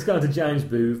 Let's go on to James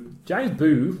Booth. James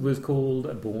Booth was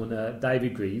born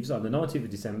David Greaves on the 19th of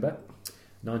December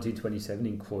 1927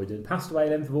 in Croydon. Passed away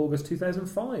 11th of August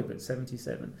 2005 at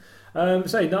 77.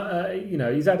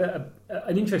 He's had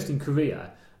an interesting career.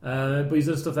 But he's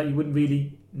done stuff that you wouldn't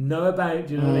really know about,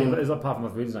 do you know what I mean? But apart from my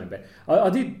readers knowing about.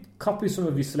 I did copy some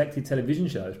of his selected television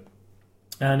shows,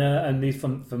 and these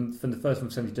from the first from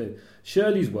 72.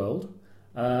 Shirley's World,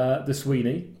 The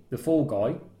Sweeney, The Fall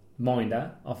Guy,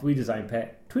 Minder, Off Reader's Own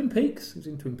Pet, Twin Peaks. He was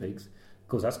in Twin Peaks. Of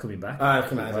course, that's coming back.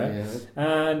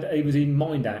 And he was in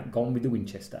Minder, Gone with the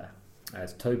Winchester,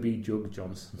 as Toby Jug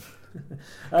Johnson. Can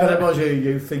I imagine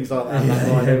you things like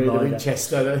that?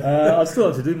 Winchester. I'd still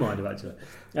like to do Minder actually.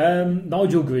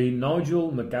 Nigel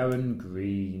McGowan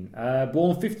Green,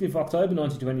 born 15th of October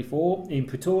 1924 in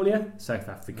Pretoria, South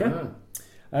Africa.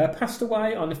 Passed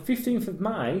away on the 15th of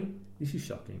May. This is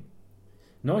shocking.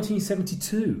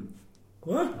 1972.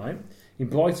 What? Right, in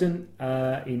Brighton,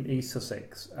 in East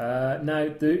Sussex. Now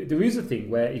there is a thing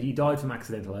where he died from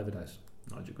accidental overdose.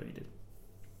 Nigel Green did,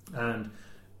 and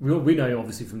we know him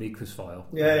obviously from the Icarus File,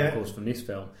 of course, from this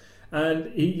film.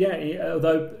 And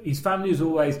although his family has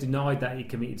always denied that he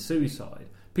committed suicide,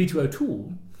 Peter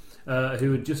O'Toole,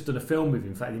 who had just done a film with him,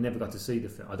 in fact, he never got to see the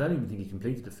film. I don't even think he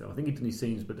completed the film. I think he'd done his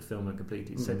scenes, but the film had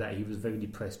completed. Said that he was very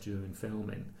depressed during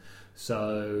filming.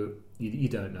 So you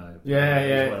don't know.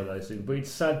 It's one of those things. But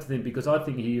it's sad to think because I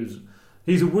think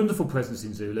he's a wonderful presence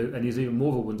in Zulu, and he's even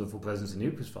more of a wonderful presence in the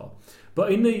Icarus File.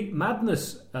 But in the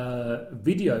Madness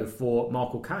video for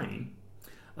Michael Caine,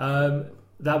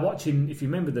 they're watching. If you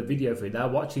remember the video for it, they're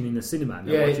watching in the cinema. And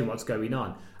they're watching what's going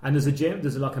on. And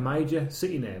there's like a major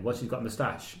sitting there. He's got a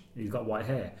moustache. He's got white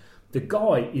hair. The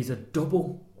guy is a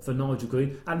double for Nigel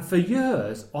Green, and for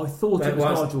years I thought it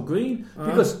was Nigel Green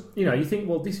because you think,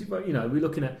 well, this is we're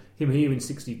looking at him here in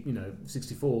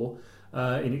 64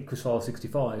 in Icarus File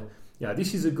 65. Yeah,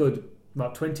 this is a good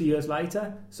 20 years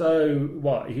later. So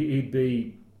what he'd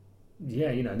be,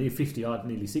 near 50,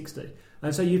 nearly 60,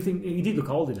 and so you think he did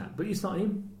look old in that, but it's not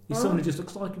him. He's someone who just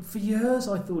looks like him. For years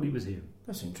I thought it was him.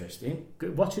 That's interesting.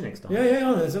 Good. Watch it next time.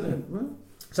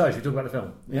 So should we talk about the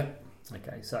film? Yeah.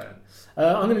 Okay, so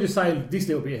I'm going to just say this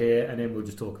little bit here, and then we'll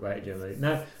just talk about it generally.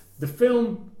 Now, the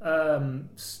film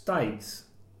states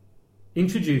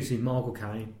introducing Michael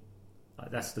Caine.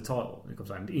 That's the title. It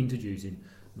comes out introducing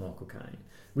Michael Caine,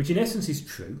 which in essence is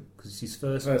true because it's his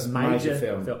first major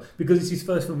film. Because it's his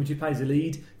first film which he plays the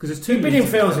lead. Because there's two. He's been in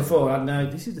films before. I know.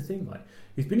 This is the thing, right?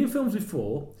 He's been in films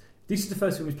before. This is the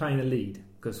first film he's playing the lead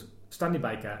because Stanley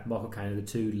Baker, Michael Caine are the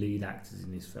two lead actors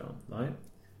in this film, right?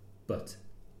 But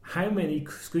how many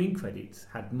screen credits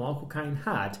had Michael Caine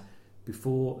had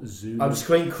before Zulu? Oh,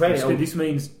 screen credit. This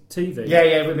means TV.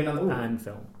 Yeah, we've been on and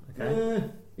film. Okay.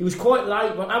 He was quite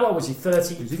late. Well, how old was he?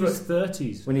 30. He was in his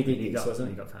 30s when he did this, wasn't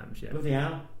he? He got famous. Yeah. Bloody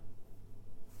hell.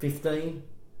 15.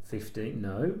 15.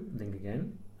 No. Think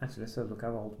again. Actually, let's have a look.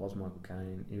 How old was Michael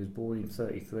Caine? He was born in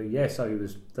 33. Yeah, so he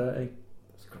was 30.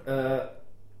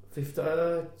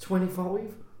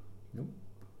 25? Nope.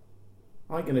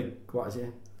 I'm going to... What is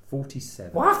it?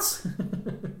 47. What?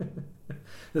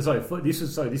 Sorry, this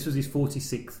was his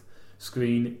 46th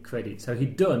screen credit. So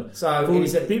he'd done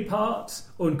big parts,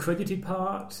 uncredited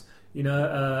parts, in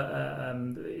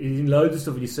loads of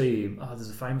stuff. You see him. Oh, there's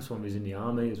a famous one where he's in the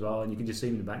army as well, and you can just see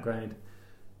him in the background.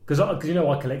 Because I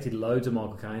collected loads of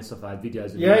Michael Caine stuff. I had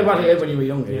videos of him. When you were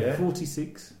younger, yeah.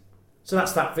 46. So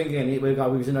that's that thing again. He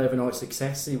was an overnight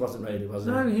success. He wasn't really, was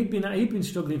he? No, he'd been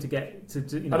struggling to get to.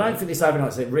 I don't think this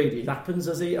overnight thing really happens,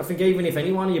 does he? I think even if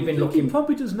anyone you've been looking, he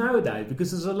probably does nowadays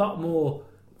because there's a lot more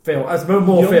film,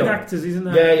 more young film actors, isn't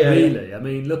there? Yeah. Really, I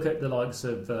mean, look at the likes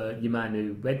of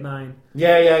Yamanu Redmayne.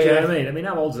 Yeah. Do you know what I mean,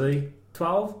 how old's he?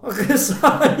 12. I was going to say,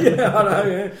 yeah, I know.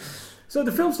 Yeah. So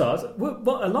the film stars.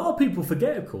 What a lot of people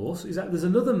forget, of course, is that there's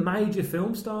another major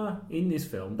film star in this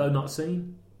film, though not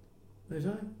seen. Who's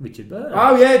that? Richard Burton.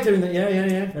 Oh yeah, doing that.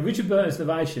 Yeah. And Richard Burton's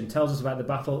narration tells us about the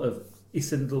Battle of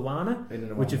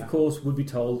Isandlwana, which of course would be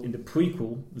told in the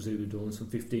prequel Zulu Dawn some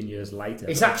 15 years later.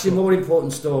 It's actually a more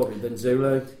important story than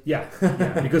Zulu. Yeah,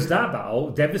 because that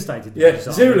battle devastated the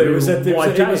Zulu wasn't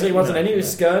any, it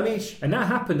was skirmish. And that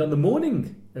happened on the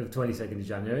morning of 22nd of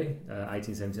January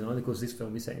 1879. Of course, this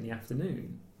film is set in the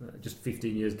afternoon, just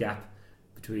 15 years gap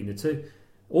between the two.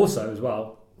 Also, as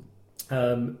well,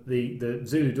 the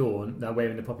Zulu Dawn, they're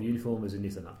wearing the proper uniforms in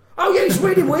this and that. Oh yeah, it's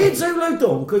really weird, Zulu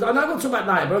Dawn, because I know we'll talk about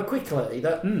that, but quickly,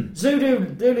 that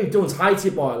Zulu Dawn's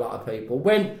hated by a lot of people,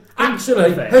 when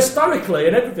actually, historically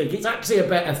and everything, it's actually a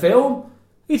better film.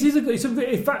 It is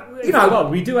in fact, well,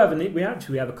 we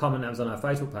actually have a comment that was on our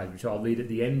Facebook page, which I'll read at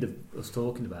the end of us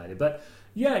talking about it, but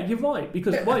yeah, you're right,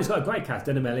 because it's got a great cast,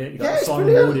 Denham Elliott, you've got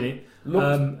Simon Ward in it.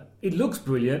 It looks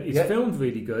brilliant. It's filmed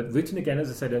really good. Written again, as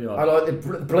I said earlier. I like the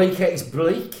bleak. It's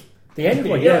bleak. The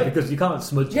ending, because you can't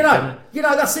smudge. You know,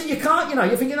 that's it. You can't.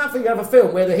 You're thinking that you have a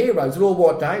film where the heroes are all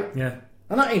wiped out. Yeah,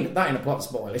 and that ain't a plot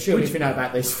spoiler. Surely, if you know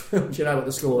about this film, you know what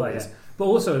the story is. But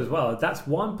also, as well, that's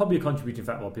probably a contributing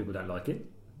factor why people don't like it,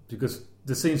 because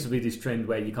there seems to be this trend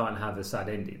where you can't have a sad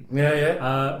ending.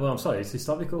 Yeah. Well, I'm sorry, it's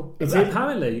historical. It's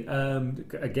apparently,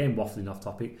 again, waffling off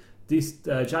topic. This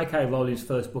J.K. Rowling's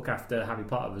first book after Harry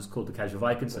Potter was called The Casual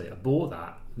Vacancy. I bought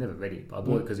that. Never read it, but I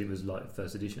bought it because it was like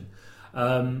first edition.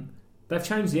 They've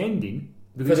changed the ending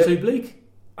because it's too bleak.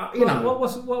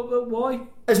 Why?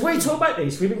 As we talk about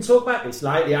this, we've been talking about this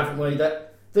lately, haven't we?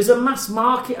 That there's a mass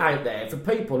market out there for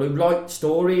people who like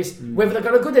stories, whether they've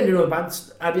got a good ending or a bad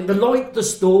ending. They like the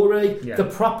story, the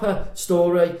proper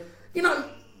story. You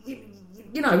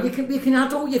can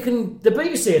add all. The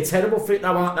BBC are terrible for it,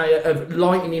 though, aren't they? Of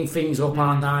lightening things up,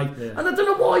 aren't they? Yeah. And I don't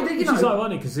know why. Which is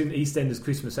ironic because in EastEnders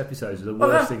Christmas episodes are the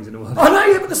worst things in the world. I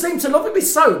know, but they seem to love it with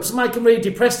soaps, make them really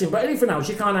depressing. But anything else,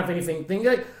 you can't have anything.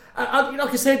 Like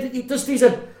I said, it just is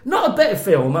not a better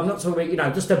film. I'm not talking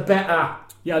about just a better.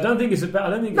 Yeah, I don't think it's a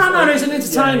better. No, it's an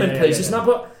entertainment piece. It's not.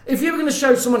 But if you were going to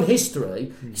show someone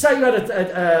history, say you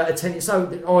had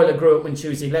so Isla grew up when she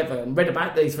was 11 and read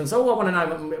about these things. Oh, I want to know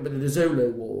about the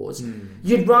Zulu Wars.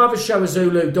 You'd rather show a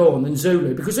Zulu Dawn than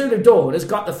Zulu, because Zulu Dawn has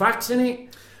got the facts in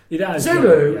it. It has,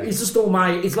 Zulu is just all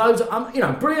made. It's loads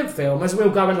of brilliant film, as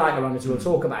we'll go in later on, as we'll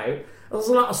talk about. There's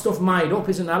a lot of stuff made up,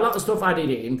 isn't there? A lot of stuff added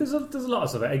in. There's a lot of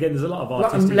stuff. Again, there's a lot of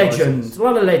artistic legend. A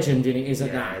lot of legend in it, isn't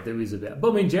there? Yeah, there is a bit.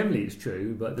 But I mean, generally it's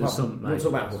true. But there's some. We'll talk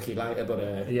about Hooky later,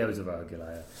 but yeah, it was about Hooky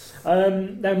later.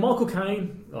 Now, Michael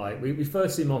Caine. Right, we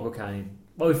first see Michael Caine.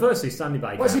 Well, we first see Stanley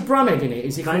Baker. What's he, Bromhead in it?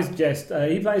 Is he? He plays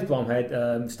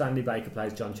Bromhead. Stanley Baker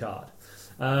plays John Chard.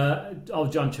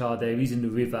 John Chard there, he's in the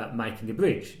river making a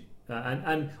bridge,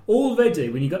 and already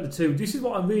when you got the two, this is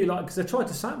what I really like, because they tried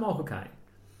to sack Michael Caine.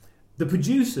 The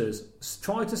producers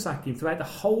tried to sack him throughout the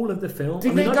whole of the film.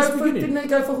 Didn't they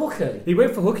go for Hooky? He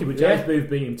went for Hooky, but James Booth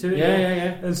beat him to it.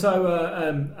 Yeah. And so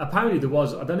apparently there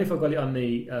was. I don't know if I got it on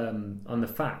the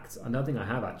facts. I don't think I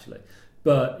have actually.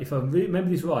 But if I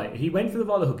remember this right, he went for the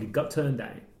role of Hooky, got turned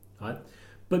down. Right,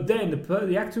 but then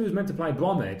the actor who was meant to play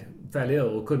Bromhead fell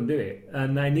ill or couldn't do it,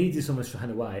 and they needed someone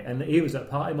straight away. And he was at a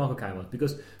party Michael Caine was,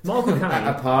 because Michael Caine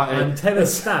and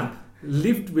Terence Stamp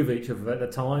lived with each other at the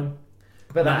time.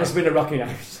 But that must have been a rocking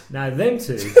house. Now, them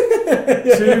two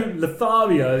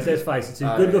Lotharios, let's face it, two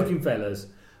good-looking fellas,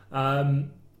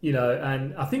 You know,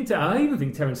 and I even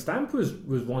think Terence Stamp was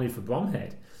wanted for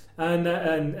Bromhead.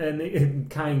 And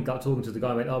Kane got talking to the guy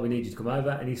and went, "Oh, we need you to come over,"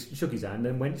 and he shook his hand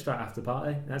and went straight after the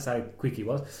party. That's how quick he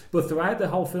was. But throughout the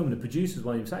whole film, the producers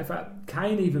wanted him to say. In fact,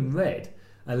 Kane even read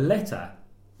a letter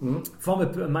from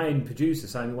a main producer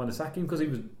saying he wanted to sack him because he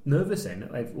was nervous then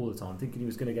all the time, thinking he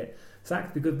was going to get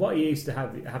sacked. Because what he used to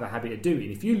have a habit of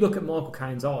doing, if you look at Michael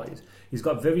Caine's eyes, he's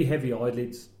got very heavy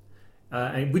eyelids,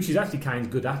 which is actually Caine's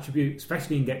good attribute,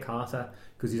 especially in Get Carter,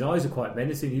 because his eyes are quite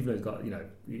menacing, even though he's got,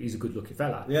 he's a good-looking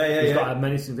fella. He's got a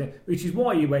menacing thing, which is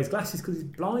why he wears glasses, because he's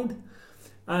blind.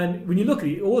 And when you look at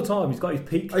it, all the time he's got his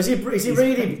peak. Is he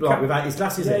really like without his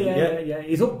glasses? Yeah.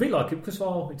 He's a bit like him because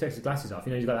while he takes his glasses off,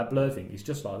 he's got that blur thing. He's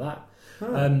just like that.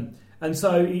 Oh. And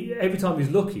so every time he's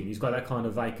looking, he's got that kind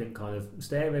of vacant kind of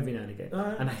stare every now and again.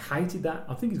 Oh. And I hated that.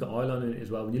 I think he's got eyeliner in it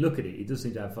as well. When you look at it, he does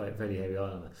seem to have fairly heavy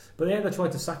eyeliner. But they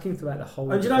tried to sack him throughout the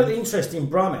whole. And do you know the interesting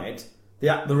Bromhead,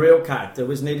 the real character,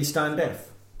 was nearly stone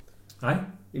deaf. Eh?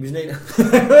 He was nearly.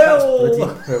 That's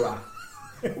bloody poor.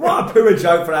 What a poor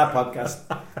joke for our podcast.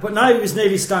 But no, he was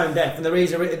nearly stone deaf, and the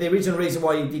original reason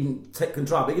why he didn't take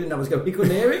control, he didn't know what was going on. He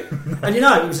couldn't hear it. And he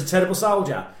was a terrible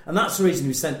soldier, and that's the reason he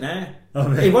was sent there.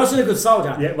 He wasn't a good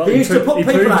soldier. Yeah, well, he used to put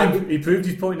people out. He proved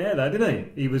his point there, though,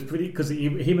 didn't he? He was pretty because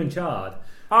him and Chard.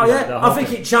 Oh yeah, I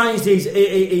think it changed his.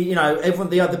 Everyone,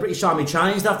 the British Army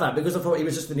changed after that because I thought he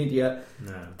was just an idiot,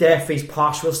 deaf, he's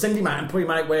posh. We'll send him out and put him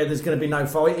out where there's going to be no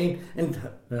fighting, and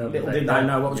little did they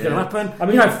know what was going to happen. I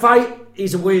mean, fate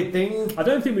is a weird thing. I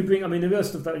don't think we bring. I mean, there is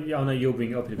stuff that I know you'll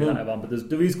bring it up in a bit later on, but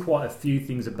there is quite a few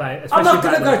things about. I'm not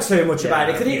going to go too much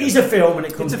about it because it is a film and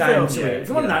it comes down to it. If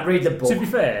you want that, read the book. To be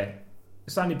fair,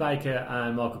 Stanley Baker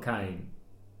and Michael Caine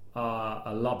are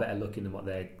a lot better looking than what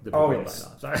they're are.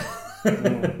 So.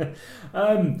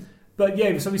 But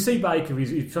yeah, so we see Baker,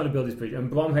 he's trying to build his bridge,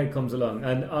 and Bromhead comes along,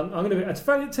 and I'm going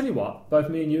to tell you what, both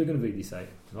me and you are going to really say,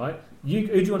 right? Who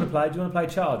do you want to play? Do you want to play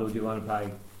Chard, or do you want to play?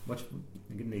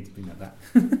 You need to bring that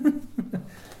back.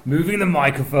 Moving the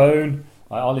microphone.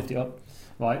 Right, I'll lift it up.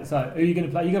 Right, so who are you going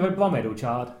to play? You going to play Bromhead or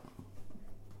Chard?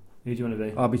 Who do you want to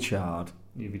be? I'll be Chard.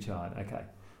 You'll be Chard. Okay.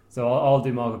 So I'll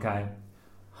do Michael Caine.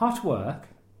 Hot work.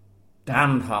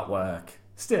 Damned hot work.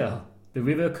 Still, the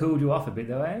river cooled you off a bit,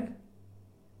 though, eh?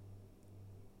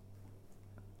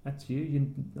 That's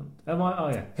you. Am I? Oh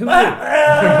yeah. Who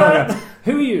are you?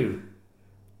 Who are you?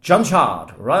 John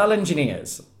Chard, Royal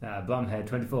Engineers. Bromhead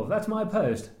 24. That's my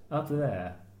post up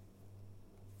there.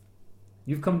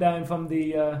 You've come down from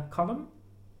the column?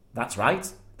 That's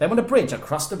right. They want a bridge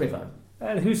across the river.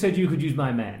 And who said you could use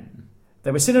my men? They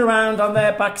were sitting around on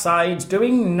their backsides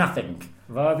doing nothing.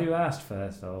 What have you asked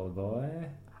first, old boy?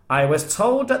 I was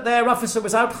told that their officer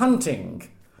was out hunting.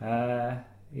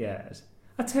 Yes.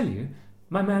 I tell you,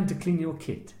 my man to clean your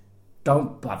kit.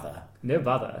 Don't bother. No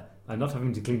bother. I'm not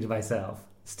having to clean it myself.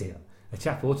 Still, a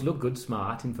chap ought to look good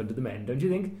smart in front of the men, don't you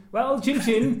think? Well, chin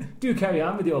chin, do carry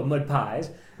on with your mud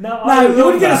pies. No, you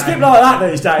wouldn't get a script like that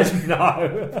these days.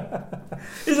 No.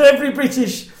 Is every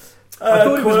British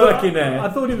quirk in there? I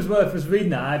thought it was worth us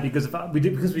reading that because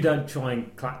we don't try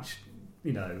and clutch,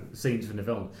 scenes from the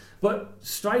film. But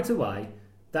straight away,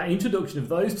 that introduction of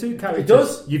those two characters, it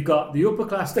does. You've got the upper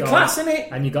class guy, class in it,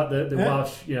 and you've got the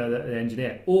Welsh, the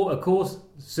engineer. Or of course,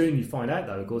 soon you find out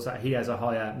though, of course, that he has not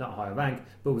higher rank,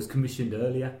 but was commissioned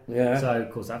earlier. Yeah. So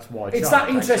of course that's why. It's that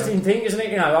interesting thing, isn't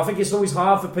it? I think it's always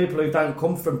hard for people who don't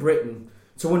come from Britain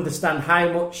to understand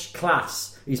how much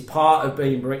class is part of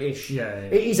being British. Yeah.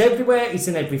 It is everywhere. It's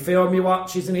in every film you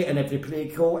watch, isn't it? And every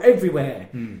political, everywhere.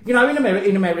 In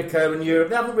America and Europe,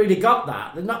 they haven't really got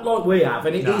that. They're not like we have.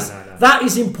 And that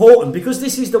is important because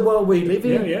this is the world we live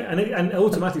in. Yeah. And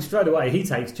automatically, straight away, he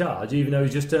takes charge, even though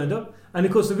he's just turned up. And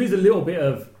of course, there is a little bit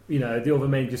of, the other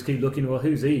men just keep looking, well,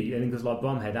 who's he? And because like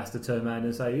Bromhead has to turn around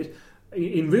and say, who's.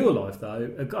 In real life,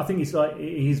 though, I think it's like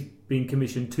he's been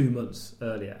commissioned 2 months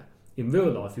earlier. In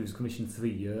real life, he was commissioned 3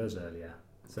 years earlier.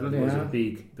 So there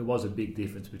was a big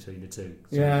difference between the two.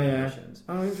 Commissions.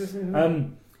 Oh,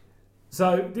 interesting.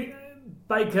 So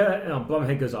Baker,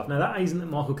 Bromhead goes off. Now that isn't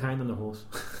Michael Caine on the horse.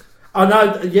 Oh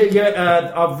no,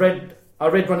 yeah. I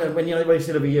read one of, when you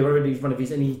said of a year. I read one of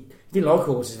his, and he didn't like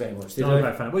horses very much. Did he?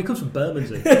 Well, he comes from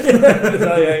Bermondsey.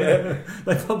 Yeah.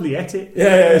 They probably ate it.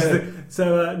 Yeah.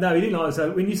 So no, he didn't like it.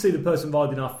 So when you see the person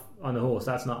riding off on the horse,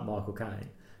 that's not Michael Caine.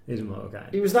 Isn't Michael Caine.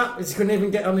 He couldn't even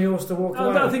get on the horse to walk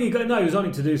away. I think he was on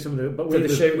it to do some of the. But when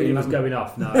he was going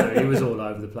off, no, he was all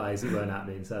over the place. It weren't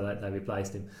happening, so they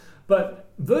replaced him. But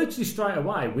virtually straight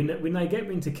away, when they get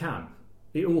into camp,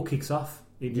 it all kicks off.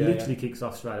 It literally kicks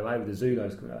off straight away with the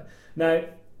Zulus coming out. Now,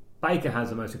 Baker has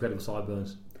the most incredible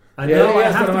sideburns. And Yeah, no, yeah,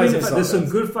 I have to it's be amazing there's some song,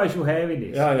 good facial hair in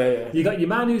this. Yeah. You got your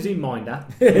man who's in Minder,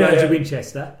 Yeah. Nigel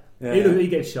Winchester. Yeah. He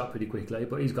gets shot pretty quickly,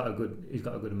 but he's got a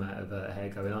good amount of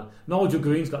hair going on. Nigel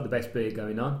Green's got the best beard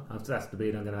going on. That's the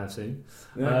beard I'm going to have soon.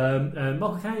 Yeah.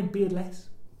 Michael Caine, beardless.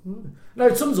 No,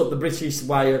 it sums up the British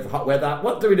way of hot weather.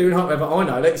 What do we do in hot weather? I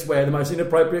know, let's wear the most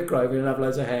inappropriate clothing and have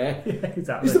loads of hair. Yeah,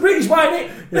 exactly. It's the British way, isn't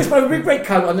it? Let's wear a big red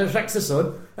coat on that attracts the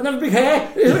sun and have a big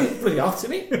hair. It's pretty hot,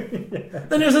 isn't it? Yeah.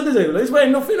 Then there's the Zulus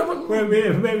wearing nothing.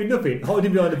 Wearing nothing,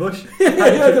 hiding behind the bush.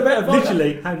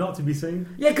 Literally, how not to be seen.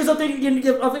 Yeah, because I think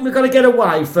we've got to get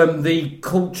away from the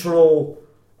cultural.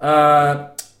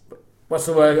 What's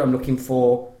the word I'm looking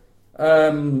for?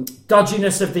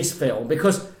 Dodginess of this film,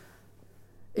 because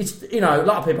it's, a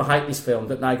lot of people hate this film,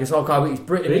 don't they? Because it's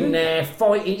Britain in there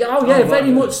fighting. Oh yeah,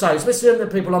 very much so. Especially the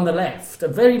people on the left,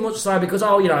 very much so, because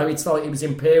it's like it was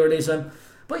imperialism.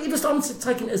 But you're just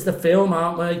taking it as the film,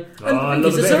 aren't we? And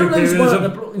the Zulus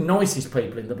weren't the nicest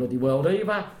people in the bloody world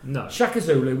either. No. Shaka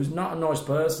Zulu was not a nice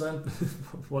person.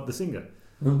 What, the singer?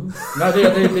 No,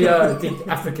 the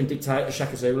African dictator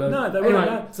Shaka Zulu. No, they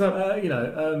weren't.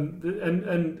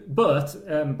 But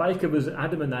Baker was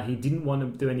adamant that he didn't want to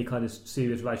do any kind of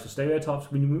serious racial stereotypes.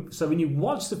 So when you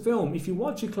watch the film, if you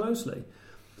watch it closely,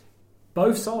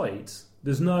 both sides.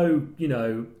 There's no,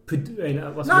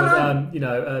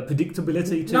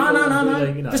 predictability to it.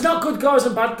 No. There's not good guys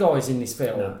and bad guys in this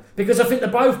film, because I think they're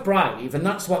both brave, and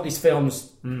that's what this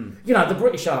film's. The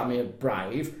British Army are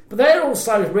brave, but they're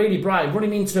also really brave,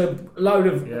 running into a load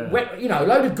of,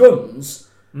 load of guns.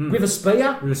 With a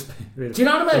spear? Do you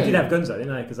know what I mean? They did have guns though,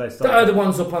 didn't they? Because they started... the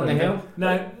ones up on the hill.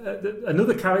 Now,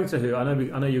 another character who... I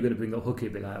know you're going to bring up Hooky a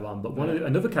bit later on, but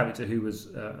another character who was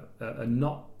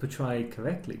not portrayed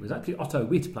correctly was actually Otto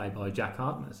Witt, played by Jack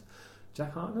Harkness.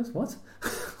 Jack Harkness? What?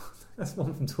 That's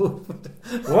one from Torchwood.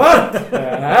 What?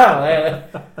 I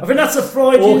think that's a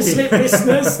Freudian slip,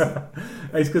 listeners.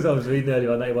 It's because I was reading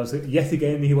earlier on that he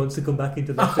wants to come back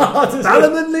into the film.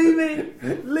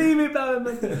 Ballerman, leave it,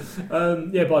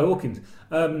 Ballerman. By Hawkins.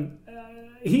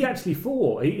 He actually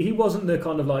fought. He wasn't the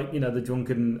kind of the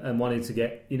drunken and wanted to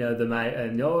get the mate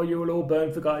and you will all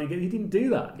burn for God. He didn't do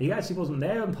that. He actually wasn't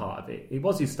there on part of it. It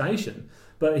was his station,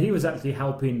 but he was actually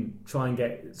helping try and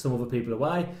get some other people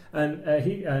away.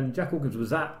 And Jack Hawkins was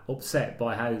that upset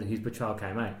by how his portrayal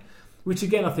came out, which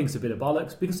again I think is a bit of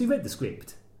bollocks, because he read the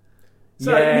script.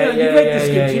 So you read the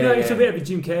script. It's a bit of a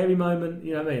Jim Carrey moment.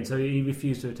 You know what I mean? So he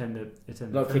refused to attend the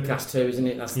like Kick-Ass 2, isn't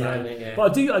it? That's that, isn't it? Yeah.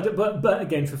 But but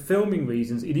again, for filming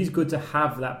reasons, it is good to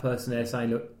have that person there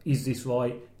saying, "Look, is this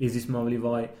right? Is this morally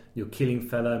right? You're killing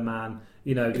fellow man."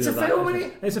 It's a film, isn't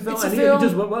it? It's a film, and it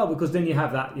does work well, because then you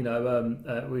have that.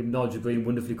 When Nigel Green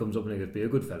wonderfully comes up and he goes, "Be a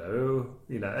good fellow,"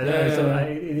 So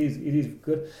it is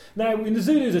good. Now in the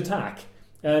Zulus attack,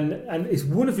 and it's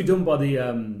wonderfully done by the.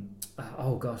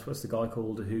 What's the guy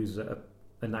called who's a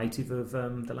native of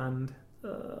the land?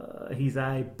 He's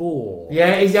a Boer.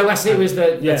 That's it. Was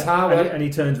the tower, and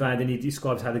he turns around and he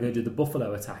describes how they're going to do the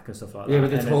buffalo attack and stuff like that. Yeah, with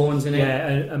the horns in it. Yeah,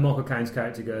 and Michael Caine's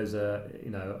character goes,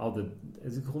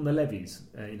 is it called the levies?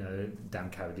 Damn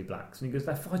cowardly blacks. And he goes,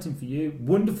 they're fighting for you.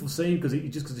 Wonderful scene, because it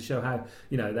just goes to show how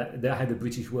how the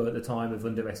British were at the time of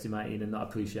underestimating and not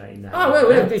appreciating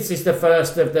that. This is the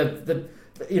first of the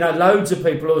loads of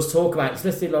people always talk about it,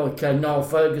 especially like Noel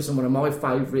Ferguson, one of my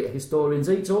favourite historians.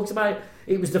 He talks about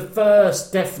it was the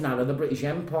first death knell of the British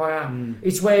Empire.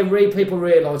 It's where people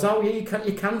realise, you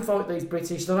can fight these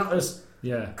British. They're not as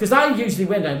because they usually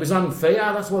went there. It was unfair.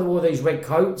 That's why they wore these red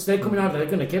coats. They're coming over. They're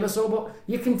going to kill us all. But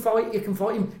you can fight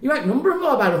him. You outnumber them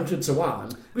by about 100 to 1.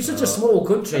 We're such a small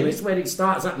country. And it's where it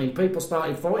starts happening. People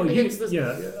started fighting against us.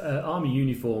 Army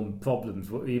uniform problems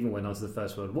even went on to the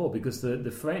First World War, because the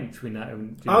French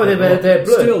they're blue.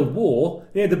 Still war.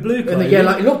 Yeah, the blue colour. And you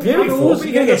look beautiful, but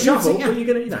you're going to get shot. You're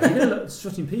going to look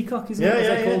strutting peacock, isn't it? As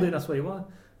they called it. That's what you want.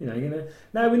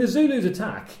 Now when the Zulus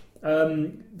attack. I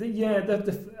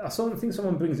think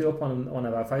someone brings it up on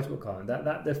our Facebook comment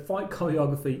that the fight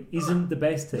choreography isn't the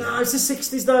best here. No, it's the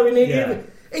 60s though, isn't it? Yeah.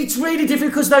 It's really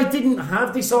difficult because they didn't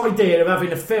have this idea of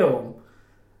having a film.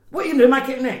 What are you going to make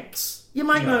it next? You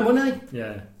make no money.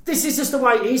 Yeah. This is just the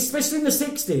way it is, especially in the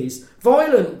 60s.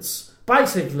 Violence,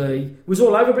 basically, was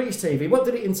all over British TV. What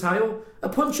did it entail? A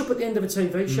punch-up at the end of a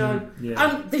TV show.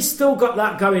 And they still got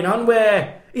that going on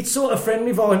where... It's sort of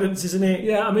friendly violence, isn't it?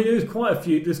 Yeah, I mean, there's quite a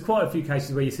few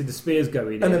cases where you see the spears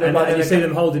going, and you see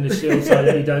them holding a shield so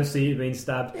that you don't see it being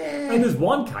stabbed. Yeah. And there's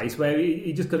one case where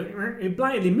he just it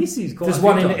blatantly misses. There's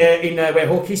one in where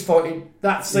Hookie's fighting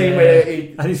that scene where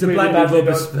it's a blatantly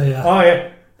rubber spear. Oh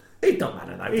yeah, it don't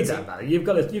matter though. It don't matter. You've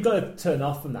got to turn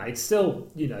off from that. It's still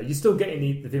you're still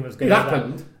getting the thing that's going. It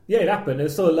happened. Yeah, it happened.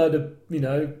 There's still a load of,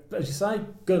 as you say,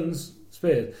 guns,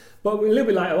 spears. But a little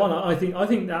bit later on, I think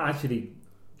that actually,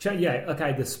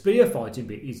 the spear fighting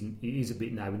bit is a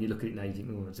bit now. When you look at it now, you think,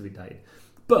 it's a bit dated.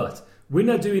 But when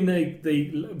they're doing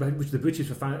which the British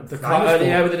were found, the column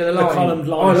line, I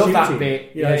love shooting, that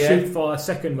bit. Shoot fire,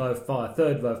 second row fire,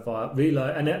 third row fire,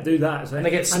 reload, and they do that. So, and they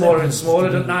get smaller and smaller,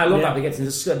 don't they? I love that. They get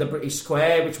into the British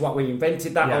square, which is what we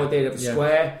invented, that idea of a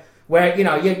square. Where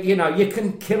you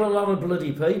can kill a lot of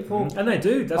bloody people, and they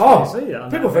do. That's what you see.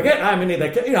 People forget how many they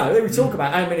talk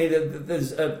about how many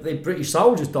the British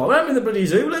soldiers died. How many the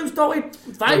British Zulus died?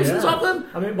 Thousands of them.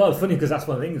 I mean, well, it's funny because that's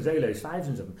one thing. Zulus,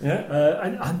 thousands of them. Yeah.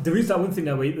 And there is that one thing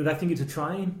though. They think it's a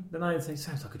train. Then I say,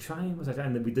 sounds like a train.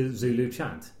 And then we do Zulu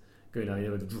chant. Going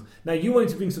on, Now you wanted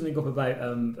to bring something up about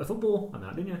a football and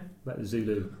that, didn't you? About the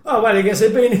Zulu. Oh well, I guess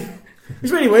it's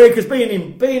really weird because being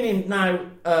in now,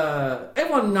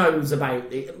 everyone knows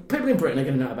about it. People in Britain are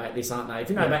going to know about this, aren't they? If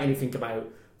you know about anything about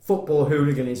football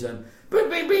hooliganism, but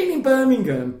being in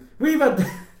Birmingham, we've had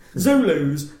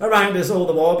Zulus around us all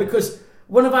the while because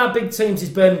one of our big teams is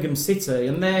Birmingham City,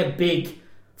 and their big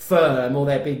firm or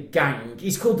their big gang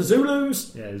is called the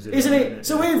Zulus, isn't it? Yeah.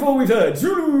 So we've always heard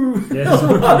Zulu.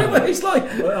 Yeah. It's like,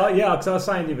 because I was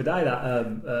saying the other day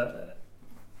that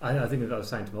I think I was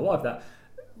saying to my wife that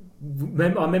I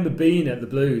remember being at the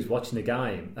Blues watching the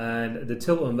game, and the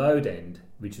Tilton Road end,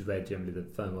 which is where generally the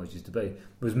firm always used to be,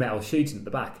 was metal sheeting at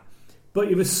the back. But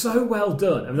it was so well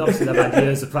done. I mean, obviously they've had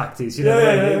years of practice,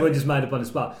 it was just made up on the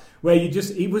spot. Where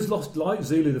it was lost like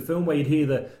Zulu, the film, where you'd hear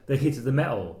the hit of the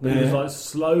metal, but it was like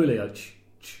slowly, like,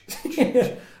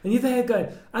 and you're there going,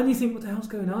 and you think, what the hell's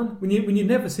going on? When you've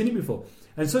never seen it before,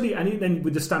 and suddenly, then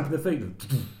with the stamping of the feet.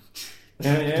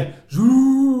 But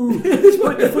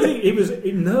the funny, it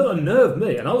unnerved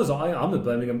me, and I was like, I'm a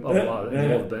Birmingham.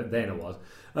 Then I was.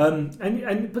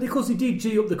 But of course he did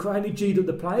G up the crowd, he G'd up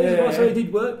the players, so he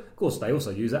did work. Of course, they also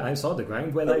use that outside the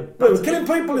ground where they killing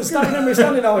people and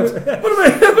standing arms.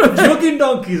 Jugging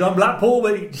donkeys on Blackpool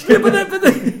Beach.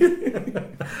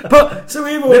 But so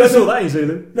we never saw that in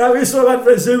Zulu. No, we saw that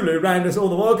for Zulu around us all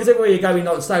the while because everywhere you go in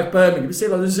like South Birmingham, you see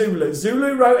like the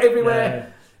Zulu wrote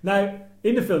everywhere. Now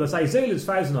in the film, they say Zulus,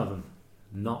 1,000 of them.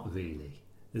 Not really.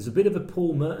 There's a bit of a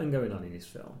Paul Merton going on in this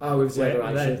film. Oh, with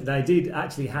they did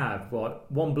actually have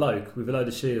one bloke with a load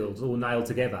of shields all nailed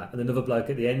together, and another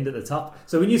bloke at the end at the top.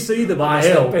 So when you see them on the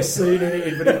hill, the best scene in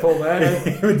it with Paul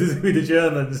Merton with the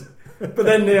Germans. But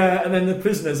then the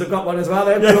prisoners have got one as well.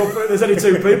 There's only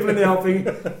 2 people in the whole thing.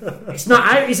 It's not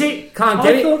out, is it? Can't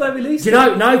get it. I thought they released it.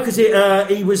 No, because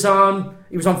he was on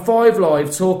 5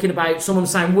 Live talking about someone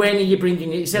saying, when are you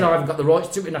bringing it? He said, I haven't got the rights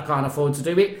to it and I can't afford to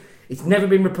do it. It's never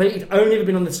been repeated. Only ever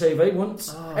been on the TV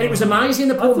once. And it was amazing,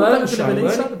 the Paul Merton show.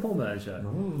 The Paul Merton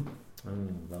show.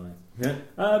 Right.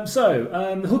 Yeah.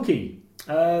 Hooky.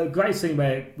 Great scene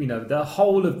where the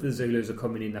whole of the Zulus are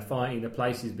coming in, they're fighting, the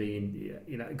place is being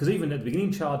because even at the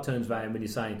beginning Chard turns around when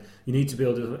he's saying you need to be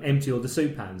able to empty all the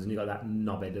soup pans, and you've got that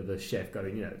knobhead of a chef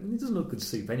going, it doesn't look good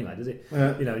soup anyway, does it?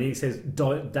 And he says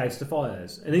douse the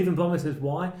fires, and even Bomber says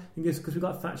why? He goes, because we've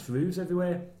got thatched roofs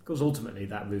everywhere, because ultimately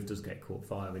that roof does get caught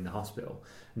fire in the hospital,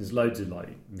 and there's loads of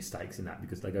mistakes in that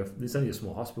because they go, it's only a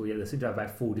small hospital, they seem to have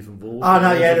about 4 different walls.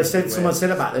 Someone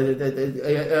said about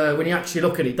when you actually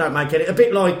look at it, don't make it a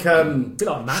bit like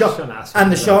MASH on us,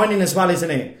 and The Shining as well,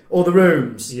 isn't it? Or The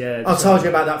Rooms. Yeah, I told you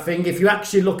about that thing. If you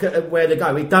actually look at where they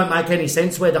go, it don't make any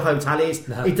sense where the hotel is.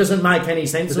 No. It doesn't make any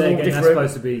sense. But again, that's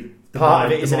supposed to be part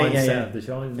of it, isn't it? Of The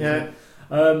Shining.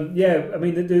 I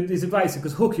mean, there's a basic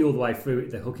because Hooky all the way through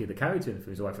the character in the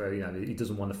film, all the way through, he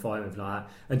doesn't want to fight or anything like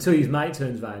that until his mate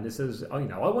turns around and says, I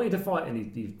want you to fight, and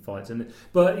he fights.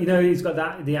 But he's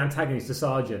got the antagonist, the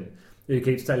sergeant, who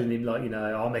keeps telling him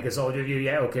I'll make a soldier of you.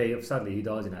 Yeah, okay. Sadly, he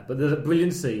dies in that. But there's a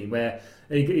brilliant scene where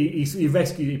he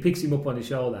rescues, he picks him up on his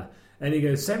shoulder, and he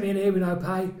goes, "Send me in here with no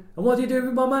pay. And what do you do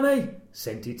with my money?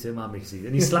 Sent it to my missus."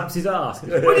 And he slaps his ass. What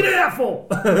do you do that for?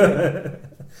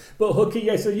 But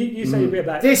Hooky, so you say a bit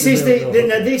about this. I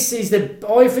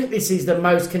think this is the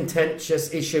most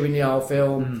contentious issue in the whole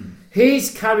film.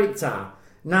 His character.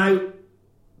 Now,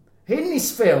 in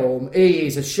this film, he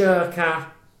is a shirker,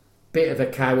 bit of a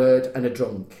coward, and a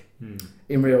drunk.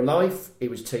 In real life, he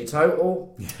was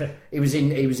teetotal. Yeah. He was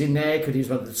in there because he was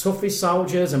one of the toughest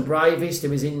soldiers and bravest. He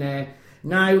was in there.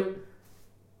 Now,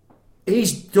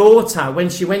 his daughter, when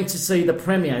she went to see the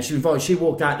premiere, she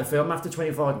walked out the film after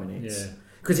 25 minutes. Yeah.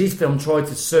 Because his film tried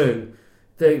to sue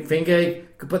the thingy,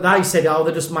 but they said,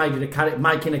 they're just making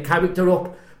a character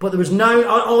up. But there was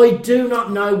I do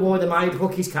not know why they made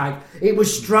Hooky's cake. It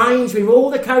was strange with all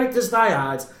the characters they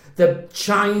had. the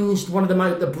changed one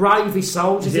of the bravest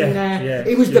soldiers in there. Yeah,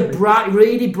 he was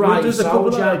really brave There's a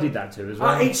couple soldier. that I did that too as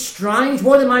well. It's strange.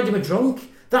 Why they made him a drunk?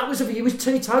 That was he was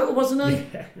teetotal, wasn't he?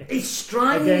 Yeah. It's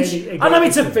strange. Again, I know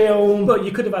it's a film, but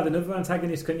you could have had another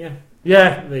antagonist, couldn't you?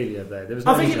 Yeah, really. There was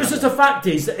no I think it was just the fact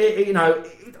is that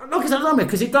like I said, I don't know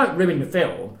because it don't ruin the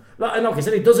film. Like I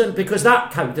said, it doesn't because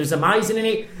that character is amazing in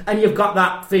it, and you've got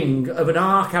that thing of an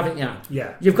arc, haven't you?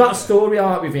 Yeah, you've got a story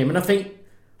arc with him, and I think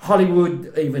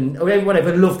Hollywood or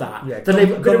whatever love that. Yeah,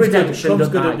 good redemption. Comes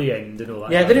good at the end and all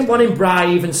that. Yeah, they didn't want him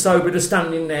brave and sober, just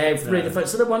standing there for No. the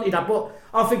first. So they wanted that, but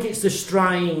I think it's the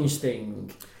strange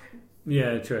thing.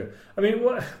 Yeah, true. I mean,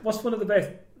 what's one of the best?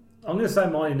 I'm going to say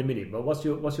mine in a minute, but what's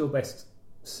your best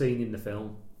scene in the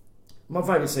film? My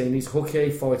favourite scene is Hooky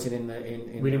fighting in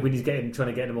when he's trying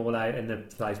to get them all out in the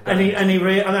place. I know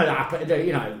that, but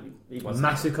it was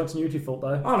massive continuity fault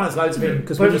though. Oh, that's loads of it.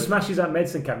 Because when he smashes that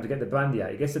medicine camp to get the brandy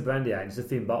out, he gets the brandy out and it's a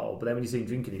thin bottle, but then when you see him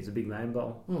drinking it, it's a big round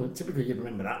bottle. Oh, typically you'd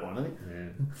remember that one, I think.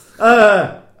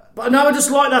 Yeah. But no, I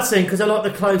just like that scene because I like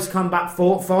the close combat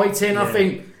fighting. Yeah. I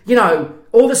think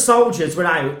all the soldiers were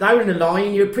out; they were in a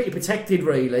line. You were pretty protected,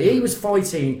 really. He was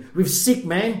fighting with sick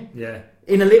men. Yeah.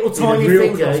 In a little tiny real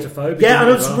finger. claustrophobic. Yeah, and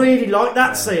I just really like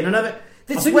that scene. And I think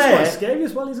it's quite scary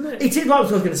as well, isn't it? It is what I was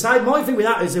going to say. My thing with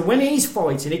that is that when he's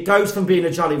fighting, it goes from being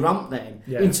a jolly romp then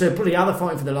into bloody other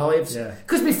fighting for their lives.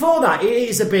 Because before that, it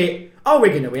is a bit, we're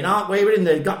going to win, aren't we?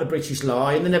 Got the British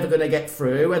line, they're never going to get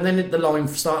through, and then the line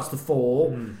starts to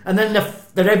fall, and then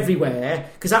they're everywhere.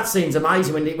 Because that scene's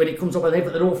amazing when it comes up and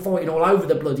they're all fighting all over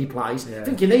the bloody place.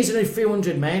 Thinking these are a few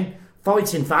hundred men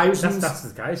fighting thousands. That's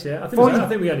the case, yeah. I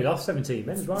think we only lost 17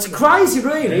 men as well. It's crazy,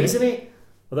 really, isn't it?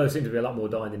 Although there seems to be a lot more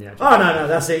dying than the actual. Oh, no,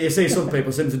 that's it. You see some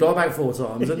people seem to die about 4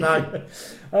 times, don't they?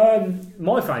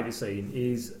 My favourite scene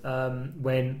is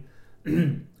when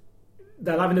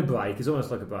they're having a break. It's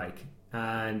almost like a break.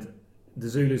 And the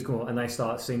Zulus come up and they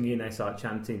start singing, they start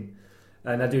chanting.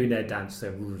 And they're doing their dance,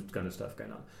 their kind of stuff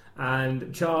going on.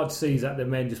 And Charge sees that the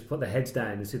men just put their heads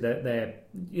down and see that they're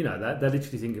literally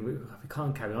thinking, we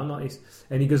can't carry on like this.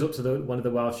 And he goes up to one of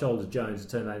the Welsh soldiers, Jones, and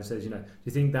turns around and says, do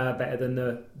you think they're better than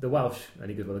the Welsh?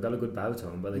 And he goes, well, they've got a good bow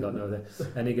tone, but they got no other.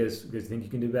 And he goes, do you think you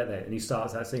can do better? And he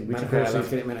starts that thing, which of course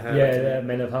is Men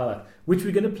of Harlech, which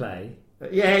we're going to play.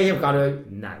 Yeah, you've got to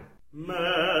now.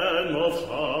 Men of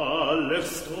Harlech,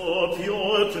 stop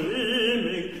your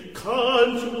dreaming.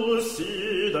 Can't you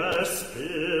see the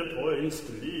spear points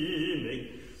gleaming?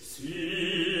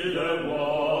 See the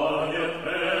warrior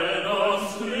pennons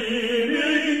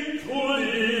streaming to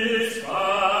this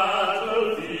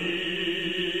battlefield.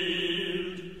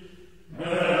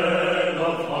 Men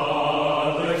of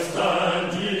Harlech,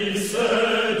 stand ye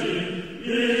steady.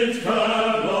 It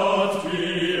cannot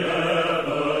be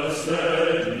ever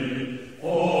steady.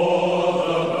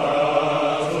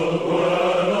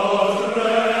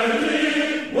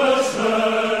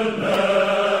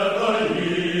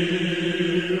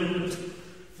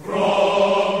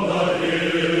 From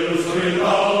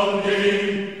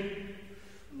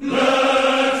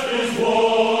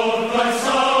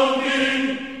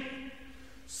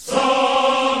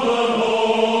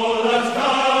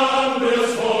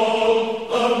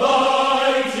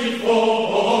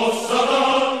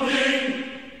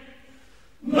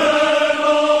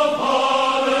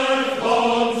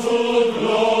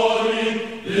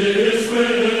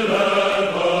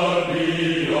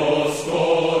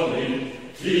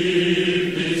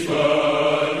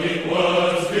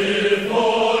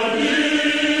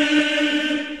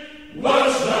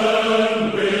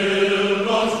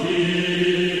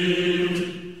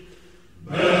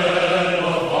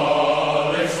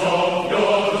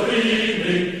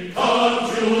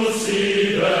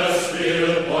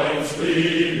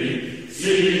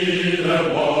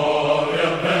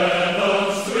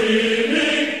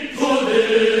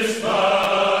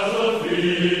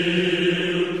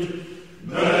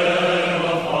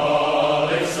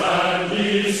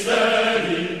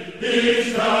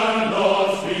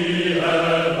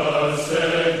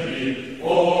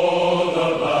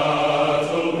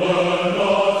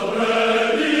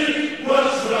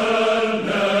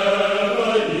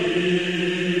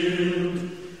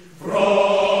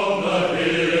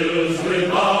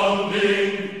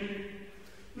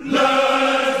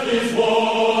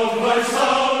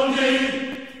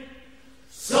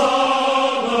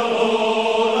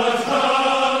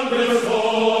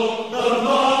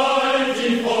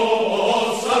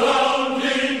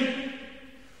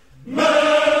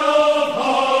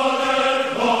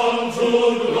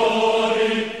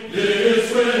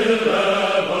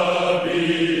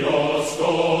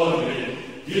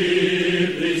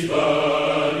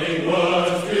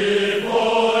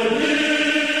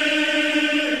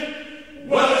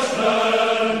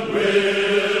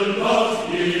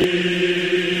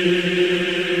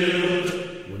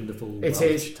It Welsh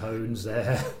is. tones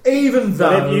there. Even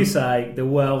though... Whatever you say, the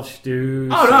Welsh do...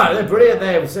 Oh, no, they're brilliant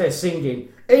there. They're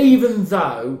singing. Even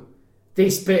though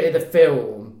this bit of the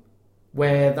film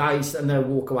where they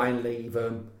walk away and leave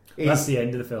them... That's the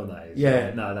end of the film, that is.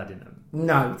 Yeah. No, that didn't happen.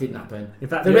 No, it didn't happen. In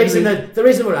fact, the reason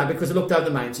why that because I looked over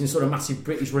the mountain, saw a massive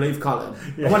British relief column,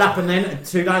 and what happened then?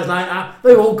 2 days later,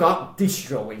 they all got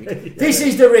destroyed. This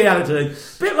is the reality.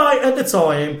 Bit like at the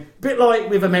time, bit like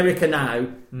with America now.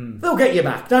 They'll get you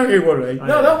back. Don't you worry.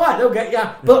 No, don't worry. They'll get you.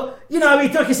 But you know,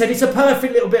 like I said, it's a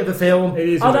perfect little bit of a film. It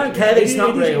is. I don't care that it's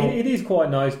not real. It is quite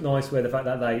nice where the fact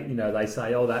that they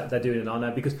say, oh, that they're doing it on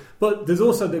there but there's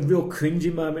also the real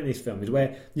cringy moment in this film is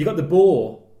where you got the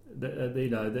Boer.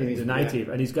 The native,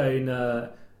 and he's going,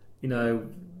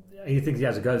 he thinks he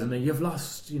has a go, and then you've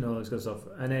lost, all this kind of stuff,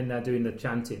 and then they're doing the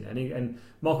chanting, and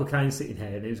Michael Caine's sitting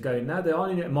here, and he's going, no, they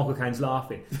aren't in it, and Michael Caine's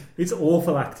laughing. It's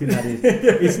awful acting, that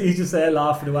is. He's just there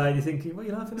laughing away, and you're thinking, what are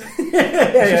you laughing at?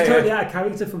 It's just totally out of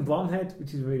character from Blomhead,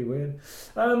 which is really weird.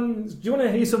 Do you want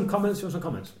to hear some comments? Do you want some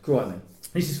comments? Go on then.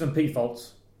 This is from Pete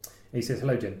Foltz. He says,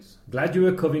 hello gents, glad you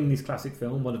are covering this classic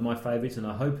film, one of my favourites, and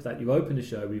I hope that you open the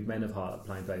show with Men of Heart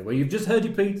playing very well. You've just heard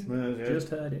it, Pete. Just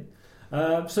heard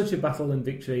it. Such a battle and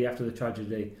victory after the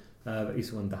tragedy of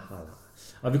Iswandahala.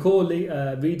 I recall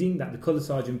reading that the colour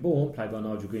Sergeant Bourne, played by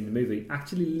Nigel Green in the movie,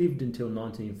 actually lived until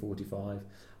 1945.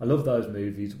 I love those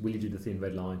movies. Will you do the Thin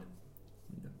Red Line?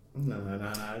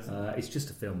 No. It's just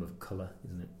a film of colour,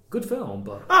 isn't it? Good film,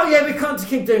 but... Oh, yeah, we can't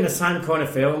keep doing the same kind of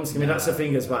films. I mean, that's the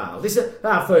thing as well. This is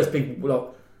our first big...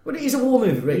 Well, it is a war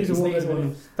movie, really. It is a war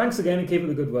movie. Thanks again and keep up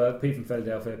the good work. Pete from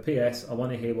Philadelphia. P.S. I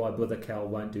want to hear why Brother Kel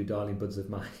won't do Darling Buds of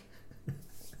May.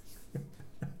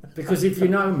 Because if you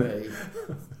know me,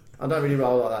 I don't really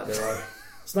roll like that, do I?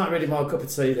 It's not really my cup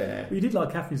of tea there. Well, you did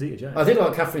like Catherine Zeta-Jones. I did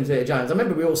like Catherine Zeta-Jones. I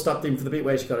remember we all stopped in for the bit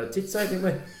where she got her tits out, didn't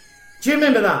we? Do you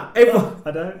remember that? Everyone,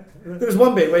 I don't. There was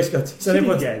one bit where she got tits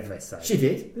out. She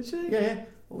did. Did she? Yeah.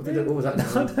 What was that?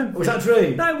 Was that a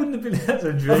dream? No, it wouldn't have been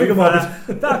a dream. I think it was.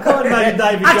 That can't have been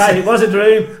David Actually, Gray. it was a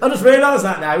dream. I just realised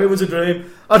that now. It was a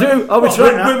dream. I retract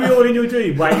that. Were we all in your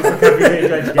dream waiting for Catherine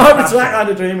Zeta-Jones to get I retract that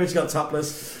a dream when she got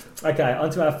topless. Okay,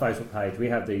 onto our Facebook page. We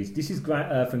have these. This is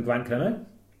from Grant Kerno.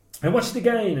 I watched it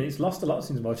again and it's lost a lot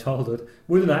since my childhood.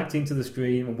 Wooden acting to the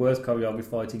screen and worst choreography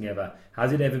fighting ever.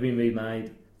 Has it ever been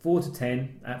remade? 4 out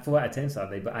of 10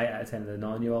 sadly, but 8 out of 10 of the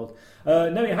 9-year-old.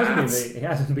 No, it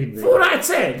hasn't been remade. 4 out of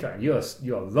 10? Sorry,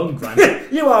 you're wrong,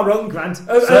 Grant. You are wrong, Grant.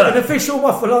 An official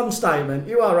waffle on statement.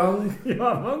 You are wrong. You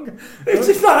are wrong.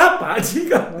 It's not that bad. You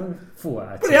got 4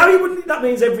 out of 10. But how you wouldn't? That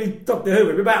means every Doctor Who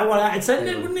would be about 1 out of 10,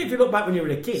 then, wouldn't it? If you look back when you were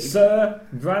a kid. Sir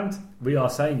Grant, we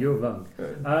are saying you're wrong.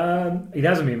 It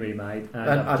hasn't been remade.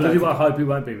 And I hope it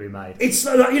won't be remade. It's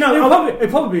it'll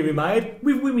probably be remade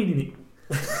with women in it.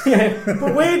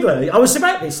 But weirdly, I was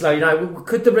about this.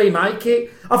 Could they remake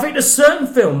it? I think there's certain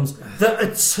films that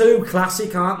are too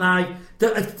classic, aren't they?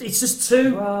 It's just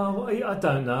too. Well, I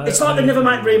don't know. It's like they never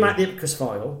remake the Ipcress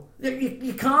File.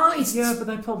 You can't. Yeah, but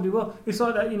they probably will. It's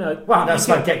like that, Well, that's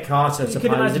like Get Carter. You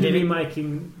can imagine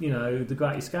remaking, The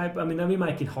Great Escape. I mean, they're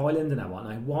remaking Highlander now, aren't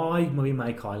they? Why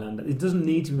remake Highlander? It doesn't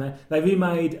need to be made. They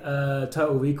remade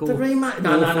Total Recall. The remake?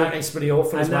 No, it's pretty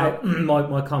awful as well.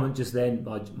 My comment just then,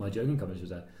 my joking comment was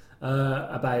that.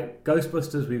 About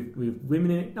Ghostbusters with women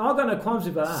in it. Now, I've got no qualms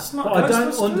about that. But I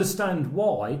don't understand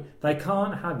why they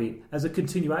can't have it as a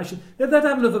continuation. They'd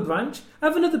have another branch.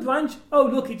 Have another branch. Oh,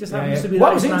 look, it just happens to be...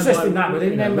 What was interesting that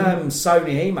within them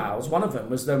Sony emails, one of them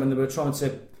was when they were trying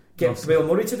to get Bill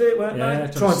Murray to do it, weren't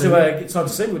they? Trying to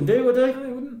sue, wouldn't do, would they? No,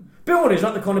 they wouldn't. Bill Murray's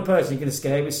not the kind of person you're going to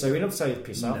scare with suing. I'd say he'd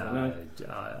piss off.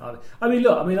 I mean,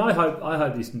 look. I mean, I hope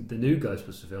the new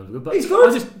Ghostbusters film is good. But he's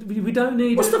good. We don't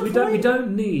need. We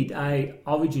don't need a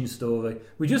origin story.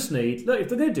 We just need. Look, if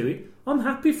they're going to do it, I'm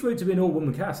happy for it to be an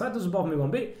all-woman cast. That doesn't bother me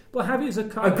one bit. But have it as a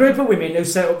group of women who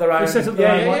set up their own.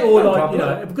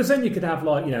 Because then you could have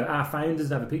our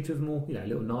founders and have a picture of them all.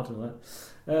 Little nod and all that.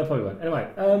 Probably won't.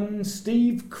 Anyway,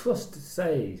 Steve Crust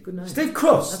says, good name. Steve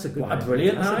Crust? That's a good name. That's a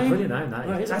brilliant name,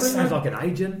 that sounds like an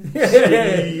agent.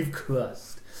 Steve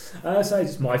Crust. Says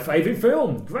it's my favourite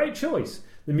film. Great choice.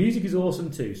 The music is awesome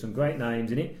too. Some great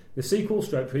names in it. The sequel,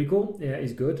 prequel,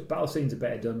 is good. Battle scenes are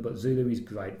better done, but Zulu is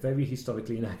great. Very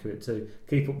historically inaccurate too.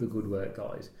 Keep up the good work,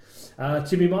 guys.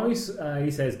 Jimmy Morris, he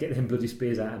says, get them bloody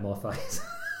spears out of my face.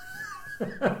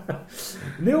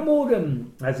 Neil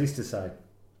Morgan has this to say.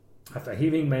 After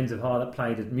hearing Men of Heart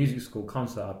played at music school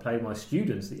concert, I played my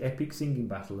students the epic singing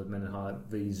battle of Men of Heart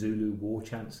v Zulu war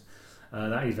chants.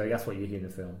 That's what you hear in the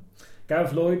film.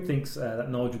 Gareth Lloyd thinks that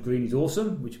Nigel Green is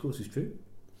awesome, which of course is true.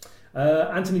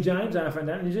 Anthony James, our friend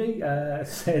Anthony,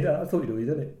 said, I thought you'd already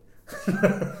done it.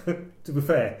 To be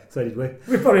fair, so did we.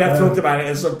 We probably have talked about it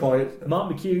at some point.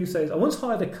 Mark McHugh says, I once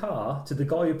hired a car to the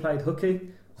guy who played hooky.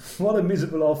 What a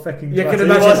miserable old fucking You twat can he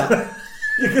imagine was.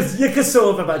 that. You can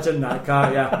sort of imagine that,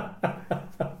 can't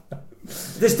you?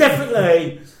 There's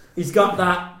definitely... He's got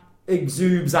that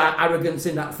exudes that arrogance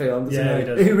in that film, doesn't Yeah, he? he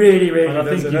does. He really, really And I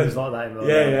does. think he was like that in real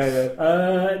life.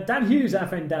 Yeah. Dan Hughes, our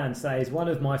friend Dan, says, one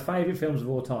of my favourite films of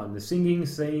all time. The singing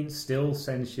scene still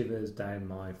sends shivers down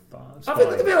my spine. I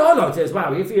think the bit I liked it as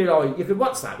well. If you like, you could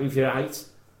watch that if you're 8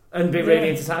 and be really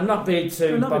entertained, not be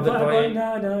too bothered by it.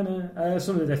 No.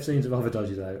 Some of the death scenes are rather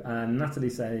dodgy though. And Natalie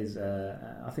says,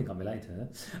 I think I'm related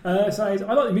to her. Says,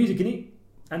 I like the music in it.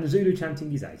 And the Zulu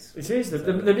chanting is ace. It is.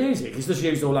 The music is just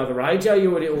used all over radio.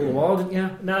 You heard it all the while, didn't you?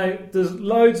 Now, there's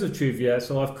loads of trivia,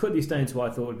 so I've cut this down to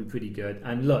what I thought would be pretty good.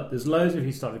 And look, there's loads of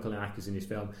historical inaccuracies in this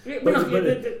film.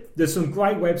 There's some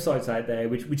great websites out there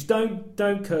which don't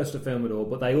curse the film at all,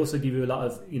 but they also give you a lot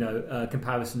of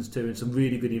comparisons to and some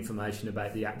really good information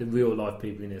about the real life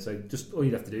people in there. So just all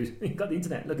you have to do is you've got the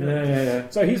internet. Look at it. Yeah.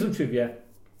 So here's some trivia.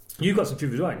 You've got some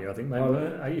trivia, right? I think.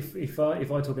 Maybe. If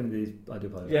I talk into these, I do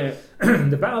apologize. Yeah.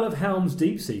 The Battle of Helm's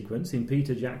Deep sequence in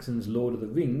Peter Jackson's Lord of the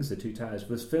Rings: The Two Towers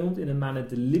was filmed in a manner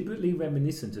deliberately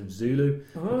reminiscent of Zulu,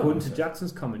 according to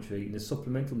Jackson's commentary in the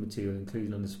supplemental material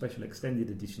included on the special extended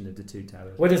edition of The Two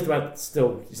Towers. Where does that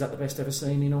still? Is that the best ever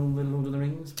seen in all the Lord of the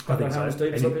Rings? I think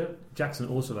so. Jackson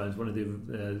also owns one of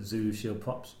the Zulu Shield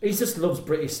props. He just loves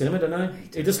British cinema,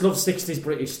 doesn't he? He just loves 60s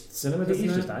British cinema, doesn't he?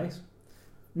 He's just ace.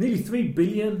 Nearly 3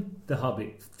 billion the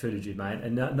Hobbit trilogy, mate,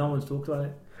 and no one's talked about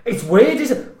it. It's weird,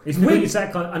 isn't it? It's weird. It's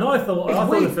that kind of, and I thought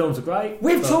the films are great.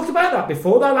 We've talked about that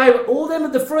before, though. All them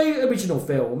the 3 original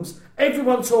films,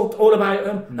 everyone talked all about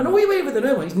them, and all you hear with the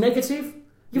new one is negative.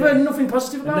 You've heard nothing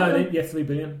positive about them. 3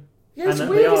 billion. Yeah, it's and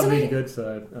weird, they are isn't really it? good.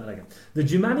 So I like it. The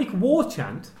Germanic war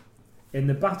chant in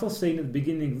the battle scene at the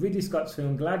beginning of Ridley Scott's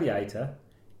film Gladiator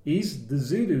is the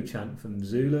Zulu chant from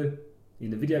Zulu. In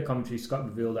the video commentary, Scott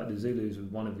revealed that Zulu is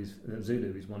one of his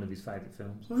favourite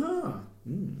films.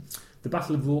 The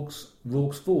Battle of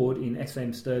Rorke's Ford in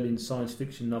S.M. Sterling's science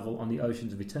fiction novel On the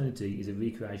Oceans of Eternity is a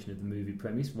recreation of the movie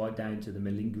premise, right down to the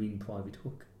malingering private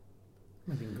hook.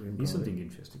 Here's something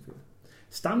interesting for you.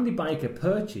 Stanley Baker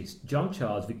purchased John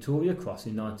Chard's Victoria Cross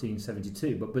in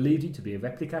 1972, but believed it to be a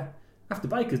replica. After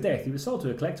Baker's death, he was sold to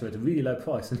a collector at a really low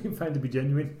price and he found to be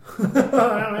genuine.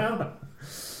 Oh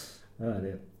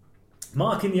dear.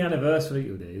 Marking the anniversary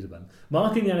of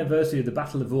the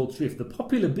Battle of Rorke's Drift, the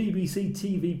popular BBC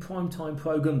TV primetime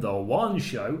programme The One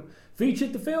Show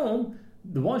featured the film.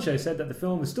 The One Show said that the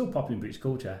film was still popular in British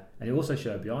culture, and it also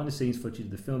showed behind-the-scenes footage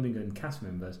of the filming and cast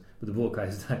members, but the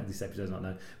broadcast of this episode is not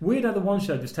known. Weird how The One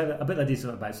Show just I bet they did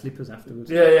something about slippers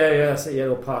afterwards. Yeah. So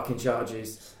all parking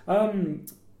charges.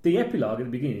 The epilogue at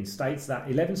the beginning states that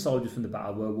 11 soldiers from the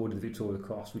battle were awarded the Victoria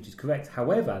Cross, which is correct.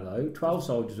 However, though, 12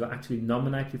 soldiers were actually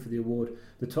nominated for the award,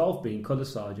 the 12th being Colour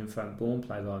Sergeant Frank Bourne,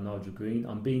 played by Nigel Green.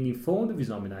 On being informed of his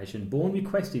nomination, Bourne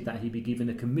requested that he be given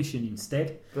a commission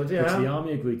instead, which the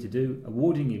Army agreed to do,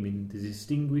 awarding him in the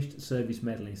Distinguished Service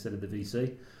Medal instead of the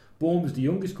VC. Bourne was the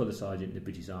youngest Colour Sergeant in the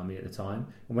British Army at the time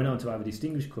and went on to have a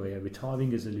distinguished career,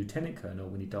 retiring as a Lieutenant Colonel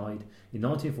when he died. In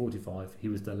 1945, he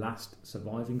was the last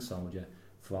surviving soldier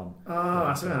from... Oh,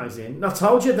 that's amazing. I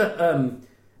told you that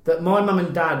that my mum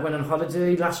and dad went on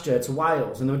holiday last year to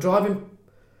Wales and they were driving...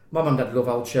 My mum and dad love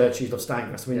old churches, love stained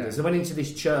glass windows. They went into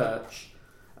this church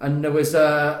and there was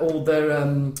all their...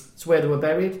 it's where they were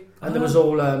buried. And there was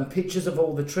all pictures of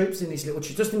all the troops in this little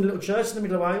church, just in a little church in the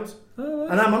middle of Wales.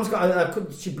 And our mum's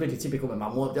got... she bloody typical, my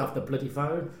mum walked off the bloody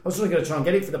phone. I was going to try and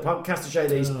get it for the podcast to show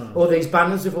these all these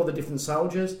banners of all the different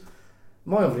soldiers.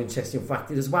 My other interesting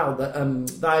fact is as well that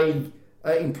they...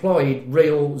 employed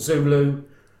real Zulu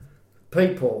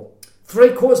people.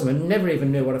 3/4 of them never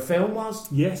even knew what a film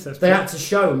was. Yes, that's They true. had to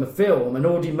show them a film,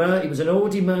 it was an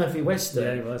Audie Murphy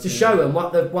Western, to show them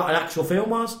what an actual film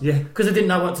was. Yeah. Because they didn't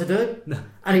know what to do. No.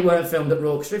 And it weren't filmed at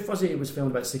Rorke's Drift, was it? It was filmed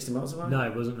about 60 miles away. No,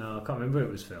 it wasn't. No, I can't remember where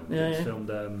it was filmed. Yeah, it was yeah. filmed...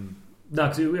 no,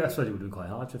 because I suppose it would have been quite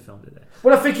hard to have filmed it there.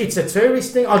 Well, I think it's a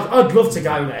tourist thing. I'd love to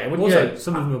go there, wouldn't Also, you?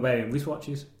 some of them were wearing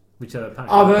wristwatches, which are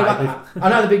apparently... I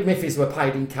know the big myth is we're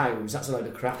paid in cows. That's a load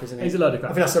of crap, isn't it? It's a load of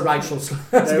crap. I think that's a racial...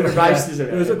 That's a bit of racist, isn't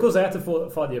it? It was, of course, they had to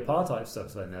fight the apartheid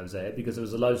stuff when I was there, because there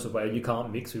was a load of stuff where you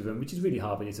can't mix with them, which is really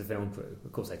hard when it's a film crew.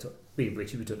 Of course, being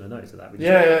British, we took no notice of that.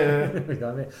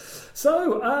 Yeah.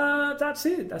 So, that's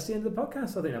it. That's the end of the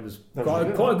podcast. I think that was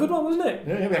quite a good one, wasn't it?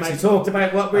 Yeah, we actually talked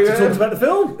about what we talked about the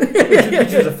film,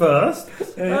 which was a first.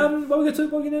 What are we going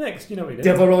to do next? You know what we do?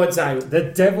 Devil Rides Out.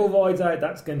 The Devil Rides Out.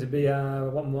 That's going to be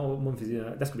what month is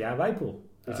it? That's going to be out of April.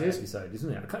 episode,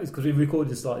 isn't it? It's because we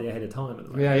recorded slightly ahead of time at the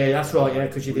moment. Yeah, that's right. Yeah,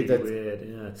 because you did that. Weird.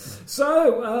 Yeah.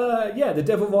 So The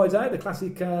Devil Rides Out, the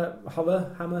classic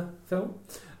horror hammer film.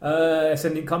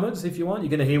 Send in comments if you want. You're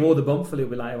going to hear all the bump a little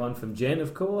bit later on from Jen,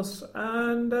 of course.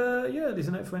 And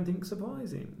listen out for anything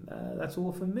surprising. That's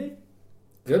all from me.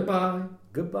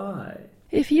 Goodbye.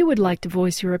 If you would like to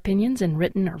voice your opinions in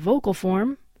written or vocal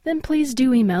form, then please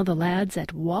do email the lads at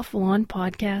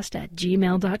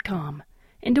waffleonpodcast@gmail.com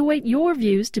and await your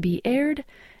views to be aired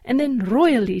and then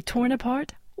royally torn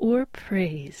apart or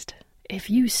praised.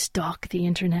 If you stalk the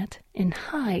internet and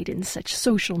hide in such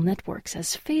social networks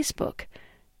as Facebook,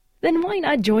 then why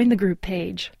not join the group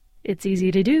page? It's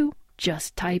easy to do.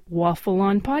 Just type Waffle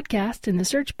On Podcast in the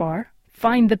search bar,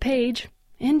 find the page,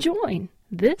 and join.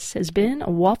 This has been a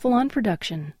Waffle On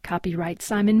production. Copyright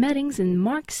Simon Meddings and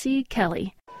Mark C.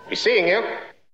 Kelly. Be seeing you.